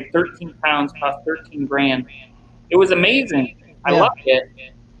 Nikkor, weighed 13 pounds, cost 13 grand. It was amazing. I loved it,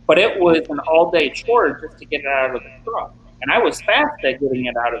 but it was an all-day chore just to get it out of the truck, and I was fast at getting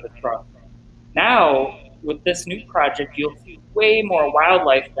it out of the truck. Now, with this new project, you'll see way more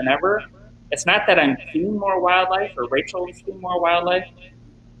wildlife than ever. It's not that I'm seeing more wildlife or Rachel is seeing more wildlife.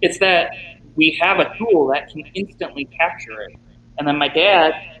 It's that we have a tool that can instantly capture it. And then my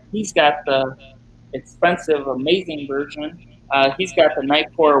dad, he's got the expensive, amazing version. He's got the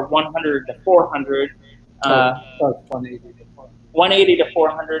Nikkor 100 to 400. 180 to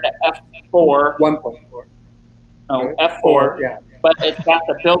 400 f4. 1.4. No, f4. Yeah. But it's got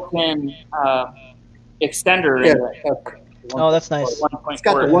the built-in extender in it. Oh, that's nice. It's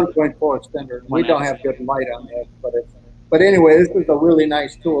got the 1.4 extender. We don't have good light on that, but anyway, this is a really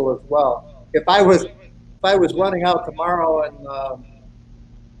nice tool as well. If I was running out tomorrow and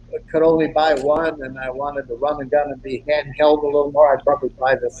could only buy one, and I wanted to run and gun and be handheld a little more, I'd probably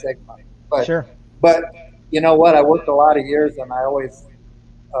buy the Sigma. But, sure. But you know what? I worked a lot of years, and I always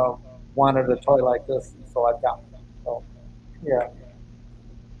wanted a toy like this, and so I've got one. So, yeah.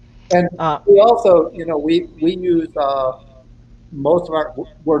 And we also, we use most of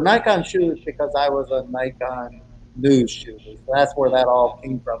we're Nikon shooters because I was a Nikon news shooter. So that's where that all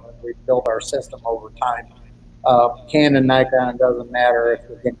came from, and we built our system over time. Canon, Nikon, doesn't matter if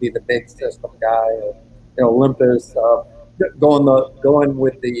you're going to be the big system guy or Olympus. Going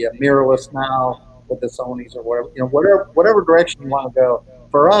with the mirrorless now with the Sonys or whatever direction you want to go.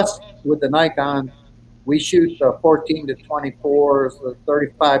 For us with the Nikon, we shoot the 14 to 24s, the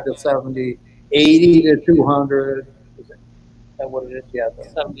 35 to 70, 80 to 200. Is that what it is? Yeah,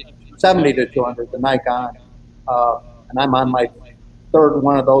 70 to 200, the Nikon. And I'm on my third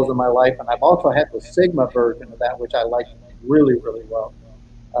one of those in my life. And I've also had the Sigma version of that, which I like really, really well.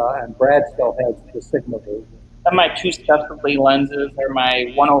 And Brad still has the Sigma version. And my two specialty lenses are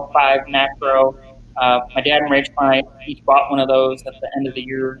my 105 macro. My dad and Rachel and I each bought one of those at the end of the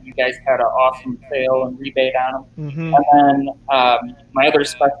year. You guys had an awesome sale and rebate on them. Mm-hmm. And then my other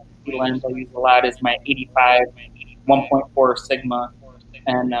specialty lens I use a lot is my 85 1.4 Sigma.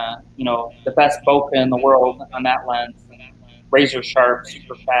 And, the best bokeh in the world on that lens. Razor sharp,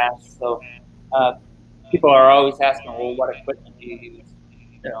 super fast. So people are always asking, well, what equipment do you use?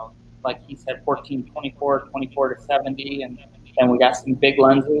 Like he said, 14, 24, 24 to 70. And then we got some big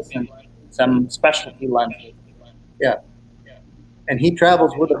lenses and some specialty lenses. Yeah. And he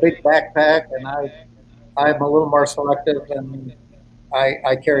travels with a big backpack, and I'm a little more selective, and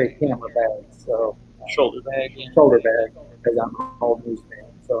I carry a camera bag, so shoulder bag, because I'm an old news man.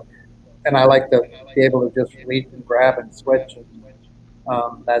 So, and I like to be able to just reach and grab and switch,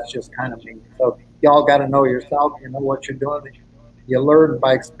 and that's just kind of me. So y'all got to know yourself. You know what you're doing. You learn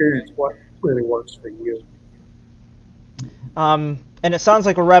by experience what really works for you. And it sounds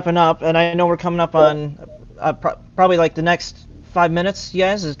like we're wrapping up, and I know we're coming up on probably like the next 5 minutes, you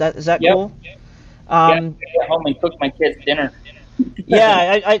guys? Is that Yep. cool? Yeah, Um, get home and cook my kids dinner.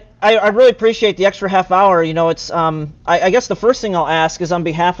 yeah, I really appreciate the extra half hour. It's I guess the first thing I'll ask is on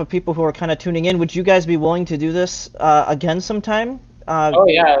behalf of people who are kind of tuning in, would you guys be willing to do this again sometime? Oh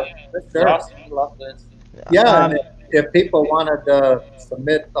yeah, this is Sure. awesome. We love this. Yeah, and Um, if people wanted to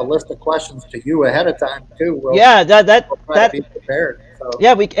submit a list of questions to you ahead of time too, yeah, we'll try to be prepared. So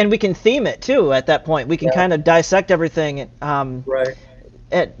yeah, we can theme it too at that point. We can yeah, kind of dissect everything. right.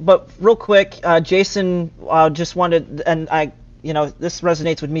 But real quick, Jason just wanted, and this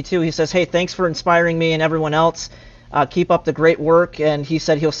resonates with me too. He says, "Hey, thanks for inspiring me and everyone else. Keep up the great work." And he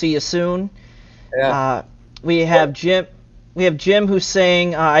said he'll see you soon. Yeah. We have Jim. We have Jim who's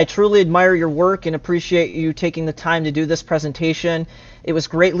saying, "I truly admire your work and appreciate you taking the time to do this presentation. It was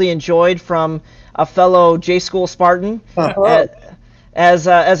greatly enjoyed from a fellow J School Spartan." Uh-huh. As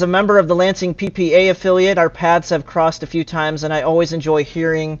a member of the Lansing PPA affiliate, our paths have crossed a few times, and I always enjoy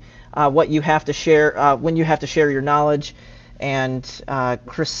hearing what you have to share when you have to share your knowledge. And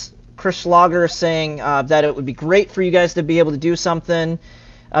Chris Schlager is saying that it would be great for you guys to be able to do something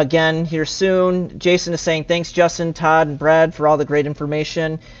again here soon. Jason is saying thanks, Justin, Todd, and Brad for all the great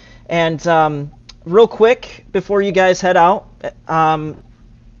information. And real quick before you guys head out,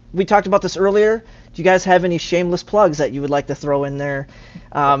 we talked about this earlier. Do you guys have any shameless plugs that you would like to throw in there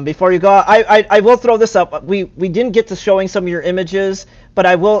before you go? I will throw this up. We didn't get to showing some of your images, but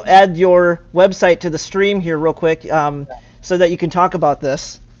I will add your website to the stream here real quick so that you can talk about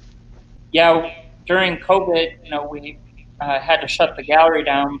this. Yeah, during COVID, we had to shut the gallery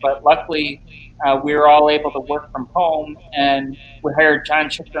down, but luckily we were all able to work from home, and we hired John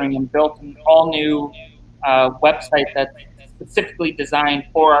Chickering and built an all-new website that's specifically designed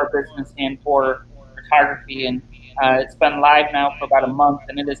for our business and for photography. And it's been live now for about a month,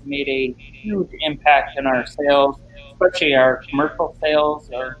 and it has made a huge impact in our sales, especially our commercial sales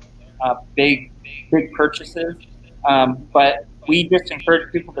or big purchases. But we just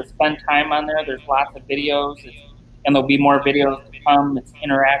encourage people to spend time on there. There's lots of videos, and there'll be more videos to come. It's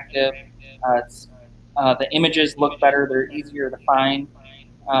interactive. The images look better. They're easier to find.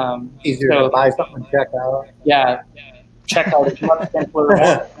 Easier to buy something and check out. Yeah, checkout is much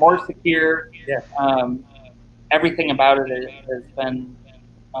simpler, more secure. Yeah. Everything about it has been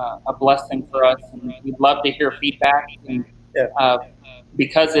a blessing for us, and we'd love to hear feedback. And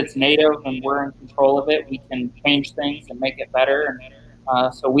because it's native and we're in control of it, we can change things and make it better.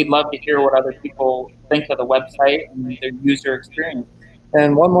 And so we'd love to hear what other people think of the website and their user experience.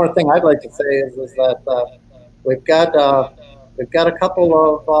 And one more thing I'd like to say is that we've got a couple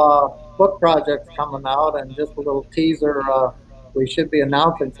of book projects coming out, and just a little teaser. We should be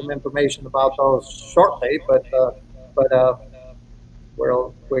announcing some information about those shortly, but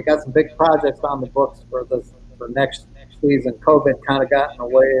we got some big projects on the books for next season. COVID kind of got in the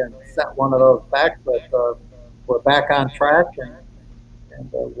way and set one of those back, but we're back on track, and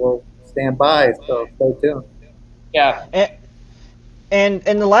we'll stand by. So stay tuned. Yeah. And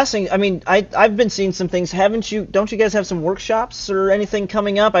the last thing, I mean, I've been seeing some things. Haven't you? Don't you guys have some workshops or anything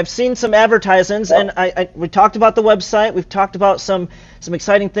coming up? I've seen some advertisements, and we talked about the website. We've talked about some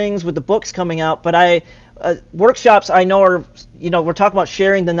exciting things with the books coming out. But workshops I know are, we're talking about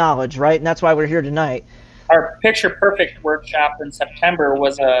sharing the knowledge, right? And that's why we're here tonight. Our Picture Perfect workshop in September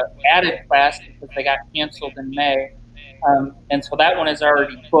was a added class because they got canceled in May, and so that one is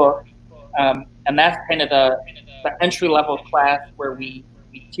already booked. And that's kind of the entry-level class where we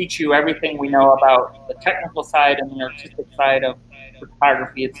teach you everything we know about the technical side and the artistic side of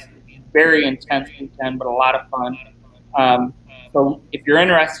photography. It's very intense weekend, but a lot of fun. So if you're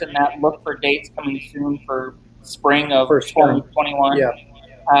interested in that, look for dates coming soon for spring of 2021. Yeah.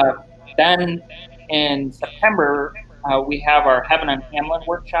 Then in September, we have our Heaven on Hamlin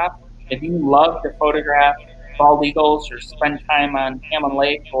workshop. If you love to photograph bald eagles or spend time on Hamlin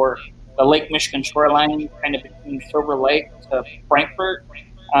Lake or the Lake Michigan shoreline, kind of between Silver Lake to Frankfort,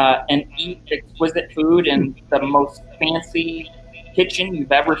 and eat exquisite food in the most fancy kitchen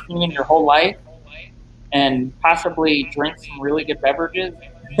you've ever seen in your whole life, and possibly drink some really good beverages,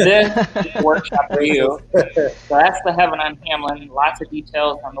 this is the workshop for you. So that's the Heaven on Hamlin. Lots of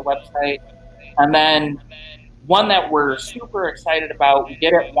details on the website. And then one that we're super excited about, we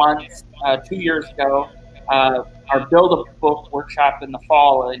did it once 2 years ago, our Build a Book workshop in the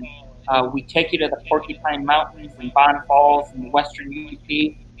fall. And we take you to the Porcupine Mountains and Bond Falls in western UP.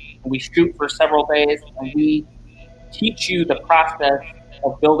 And we shoot for several days, and we teach you the process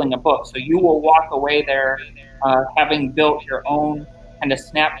of building a book. So you will walk away there having built your own kind of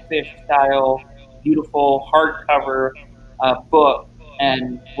snapfish style, beautiful hardcover book,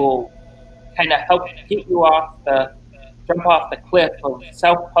 and will kind of help get you off the jump off the cliff of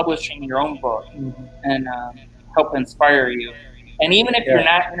self-publishing your own book and help inspire you. And even if you're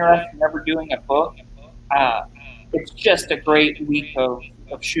not interested in ever doing a book, it's just a great week of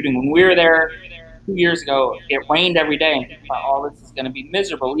shooting. When we were there 2 years ago, it rained every day, and people thought, oh, this is going to be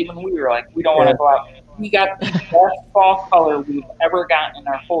miserable. Even we were like, we don't want to go out. We got the best fall color we've ever gotten in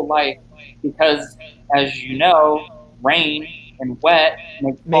our whole life because, as you know, rain and wet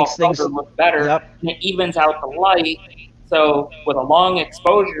makes things look better, and it evens out the light. So with a long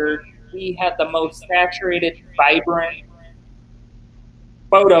exposure, we had the most saturated, vibrant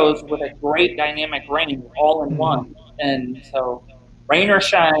photos with a great dynamic range all in one. And so rain or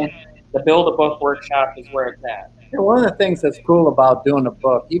shine, the Build a Book workshop is where it's at. One of the things that's cool about doing a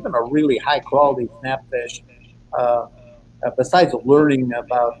book, even a really high quality snapfish, besides learning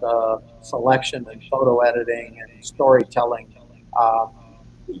about selection and photo editing and storytelling,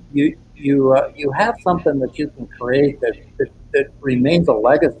 you have something that you can create that remains a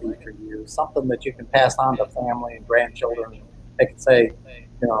legacy for you, something that you can pass on to family and grandchildren. They can say,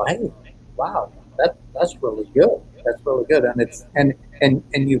 hey, wow, that's really good. That's really good, and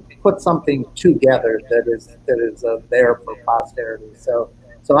you put something together that is there for posterity. So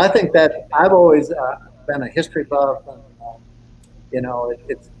I think that I've always been a history buff, and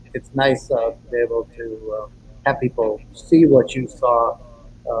it's nice to be able to have people see what you saw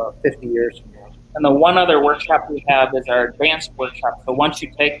 50 years from now. And the one other workshop we have is our advanced workshop. So once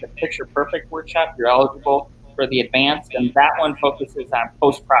you take the Picture Perfect workshop, you're eligible for the advanced, and that one focuses on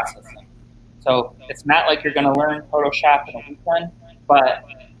post-processing. So it's not like you're going to learn Photoshop in a weekend, but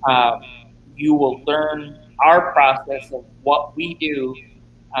you will learn our process of what we do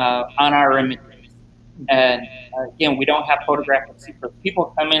on our images. And again, we don't have photographic secrets.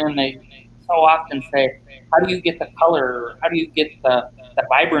 People come in and they so often say, how do you get the color? How do you get the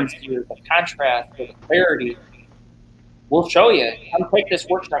vibrancy or the contrast or the clarity? We'll show you. Come take this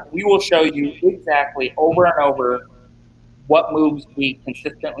workshop. We will show you exactly over and over what moves we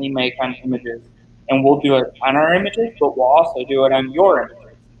consistently make on images. And we'll do it on our images, but we'll also do it on your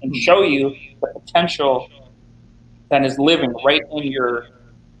images and show you the potential that is living right in your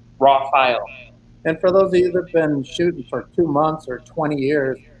raw file. And for those of you that have been shooting for 2 months or 20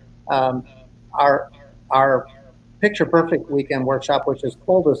 years, our Picture Perfect Weekend Workshop, which is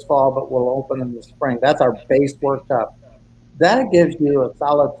cold this fall but will open in the spring, that's our base workshop. That gives you a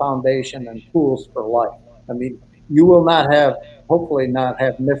solid foundation and tools for life. I mean, you will hopefully not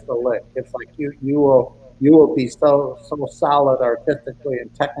have missed a lick. It's like you will be so solid artistically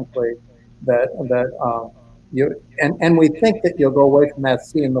and technically that we think that you'll go away from that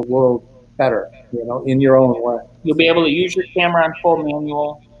seeing the world better, in your own way. You'll be able to use your camera on full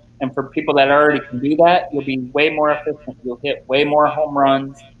manual, and for people that already can do that, you'll be way more efficient. You'll hit way more home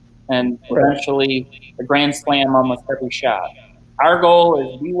runs, and eventually the grand slam almost every shot. Our goal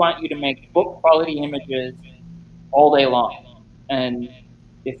is we want you to make book quality images all day long, and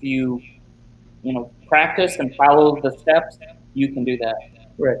if you practice and follow the steps, you can do that.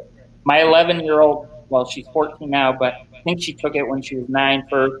 Right. My 11-year-old, well, she's 14 now, but I think she took it when she was 9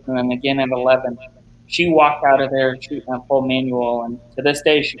 first, and then again at 11. She walked out of there shooting on full manual, and to this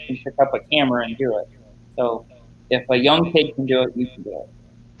day she can pick up a camera and do it. So if a young kid can do it, you can do it.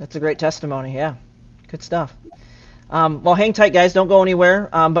 That's a great testimony. Yeah, good stuff. Well, hang tight, guys. Don't go anywhere.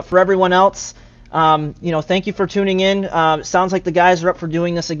 But for everyone else, thank you for tuning in. Sounds like the guys are up for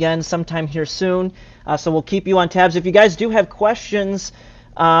doing this again sometime here soon. So we'll keep you on tabs. If you guys do have questions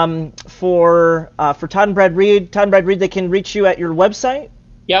for Todd and Brad Reed, they can reach you at your website.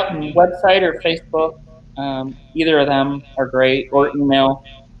 Yep, website or Facebook. Either of them are great, or email.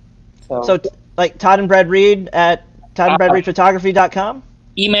 So like Todd and Brad Reed at toddandbradreedphotography.com?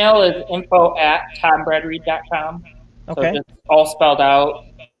 Email is info@toddandbradreed.com. Okay. So just all spelled out.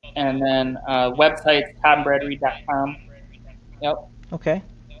 And then website's toddandbradreed.com. Yep. Okay.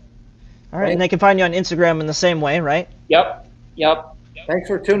 All right, and they can find you on Instagram in the same way, right? Yep. Thanks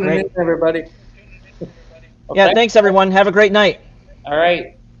for tuning in, everybody. Yeah, thanks, everyone. Have a great night. All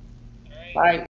right. Bye.